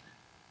was like,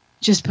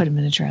 just put him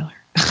in a trailer.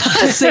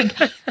 It's like,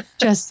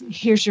 just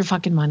here's your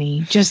fucking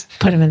money. Just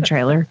put him in the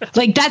trailer.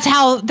 Like that's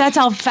how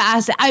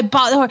fast I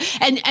bought the horse.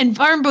 And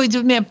Farm Boy's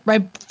with me. My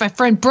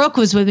friend Brooke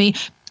was with me,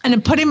 and I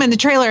put him in the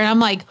trailer. And I'm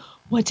like,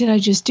 what did I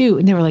just do?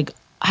 And they were like,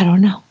 I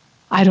don't know.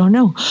 I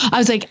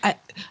was like,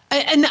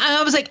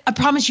 I was like, I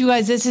promise you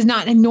guys, this is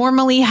not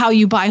normally how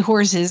you buy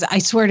horses. I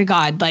swear to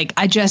God, like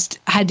I just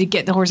had to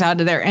get the horse out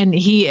of there, and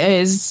he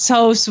is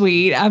so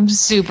sweet. I'm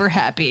super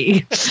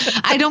happy.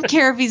 I don't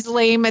care if he's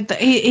lame at the.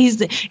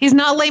 He's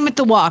not lame at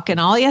the walk, and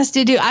all he has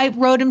to do. I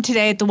rode him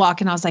today at the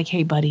walk, and I was like,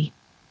 hey, buddy,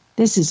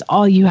 this is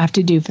all you have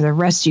to do for the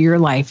rest of your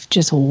life.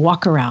 Just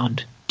walk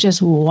around.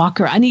 Just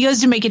walk around. And he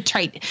goes to make it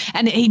tight,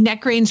 and he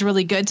neck reins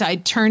really good. So I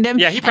turned him.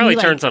 Yeah, he probably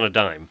turns on a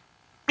dime.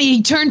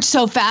 He turned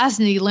so fast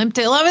and he limped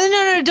it.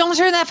 No, don't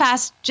turn that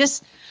fast.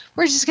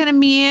 We're just going to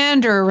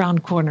meander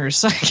around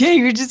corners. Okay,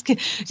 you're just going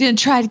to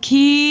try to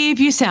keep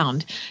you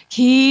sound.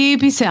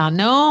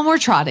 No more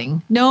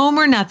trotting. No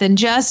more nothing.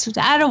 Just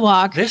at a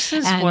walk. This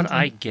is what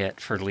I get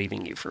for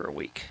leaving you for a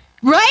week.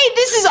 Right?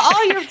 This is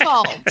all your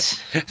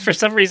fault. For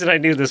some reason, I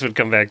knew this would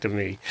come back to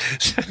me.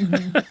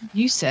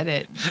 You said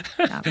it,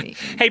 not me.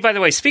 Hey, by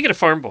the way, speaking of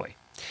Farm Boy,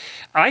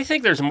 I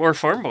think there's more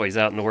Farm Boys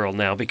out in the world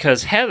now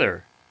because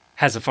Heather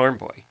has a Farm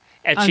Boy,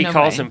 and she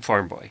calls him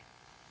Farm Boy.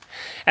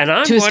 And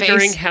I'm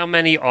wondering how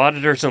many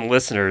auditors and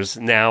listeners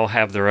now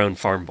have their own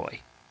Farm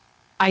Boy.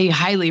 I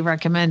highly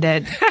recommend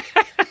it.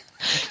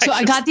 So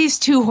I got these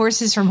 2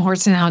 horses from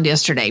Horse and Hound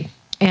yesterday,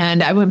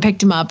 and I went and picked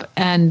them up,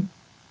 and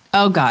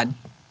oh God,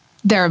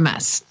 they're a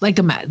mess, like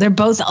a mess. They're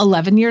both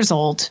 11 years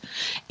old,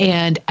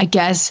 and I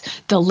guess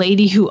the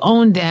lady who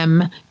owned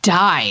them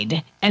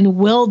died and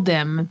willed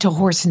them to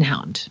Horse and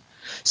Hound.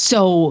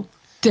 So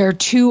they're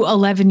 2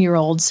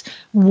 11-year-olds.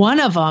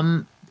 One of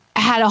them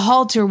had a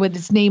halter with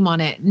its name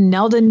on it.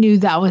 Nelda knew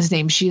that was his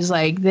name. She's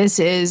like, this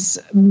is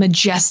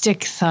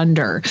Majestic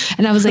Thunder.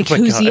 And I was like,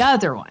 who's the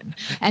other one?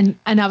 And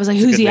I was like,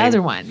 who's the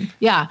other one?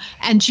 Yeah.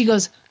 And she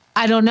goes,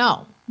 I don't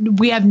know.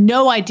 We have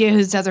no idea who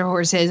this other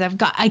horse is.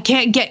 I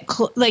can't get,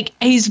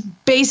 he's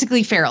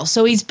basically feral.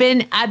 So he's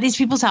been at these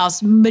people's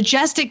house.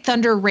 Majestic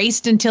Thunder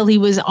raced until he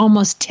was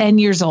almost 10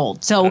 years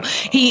old. So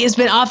he has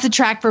been off the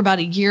track for about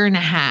 1.5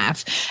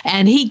 years.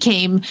 And he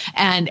came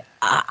and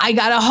I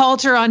got a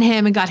halter on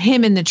him and got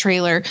him in the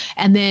trailer.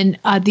 And then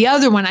the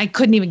other one I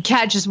couldn't even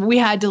catch. We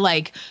had to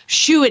like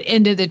shoo it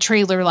into the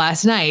trailer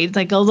last night,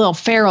 like a little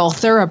feral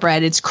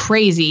thoroughbred. It's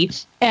crazy.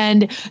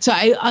 And so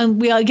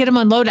we get him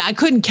unloaded. I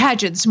couldn't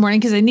catch it this morning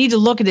because I need to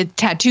look at the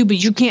tattoo, but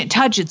you can't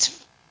touch it.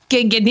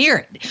 Can't get near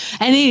it.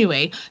 And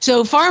anyway,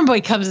 so Farm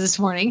Boy comes this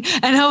morning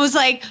and I was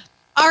like,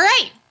 all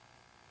right,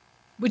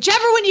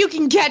 whichever one you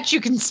can catch, you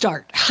can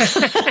start.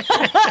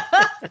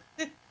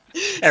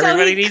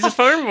 Everybody needs a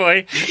Farm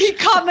Boy. He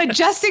caught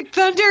Majestic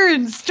Thunder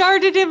and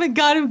started him and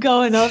got him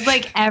going. I was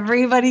like,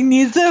 everybody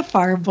needs a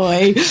Farm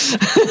Boy.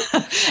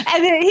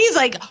 And then he's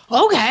like,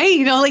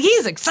 okay, like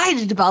he's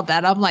excited about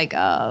that. I'm like,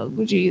 oh,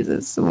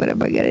 Jesus, what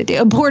am I going to do?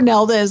 And poor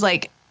Nelda is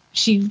like,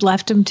 she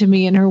left him to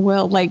me in her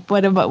will. Like,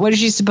 what is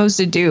she supposed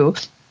to do?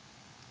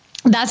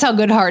 That's how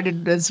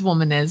good-hearted this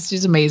woman is.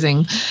 She's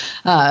amazing.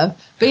 But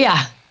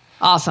yeah,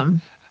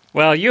 awesome.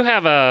 Well, you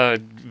have a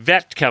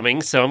vet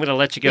coming, so I'm going to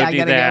let you go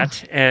do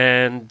that. Go.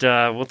 And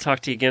we'll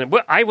talk to you again.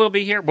 Well, I will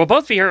be here. We'll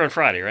both be here on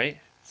Friday, right?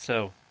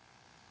 So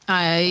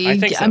I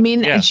think so. I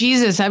mean, yeah.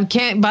 Jesus, I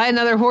can't buy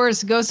another horse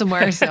to go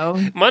somewhere. So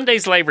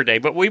Monday's Labor Day,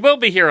 but we will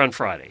be here on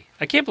Friday.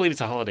 I can't believe it's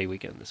a holiday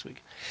weekend this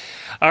week.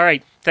 All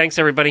right. Thanks,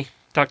 everybody.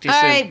 Talk to you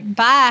soon. All right.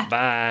 Bye.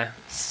 Bye.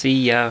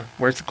 See ya.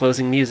 Where's the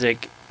closing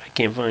music? I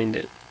can't find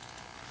it.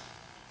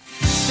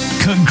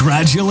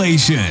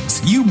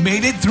 Congratulations! You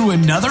made it through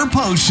another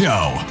post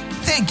show.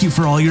 Thank you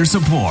for all your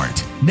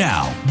support.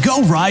 Now,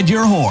 go ride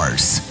your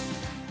horse.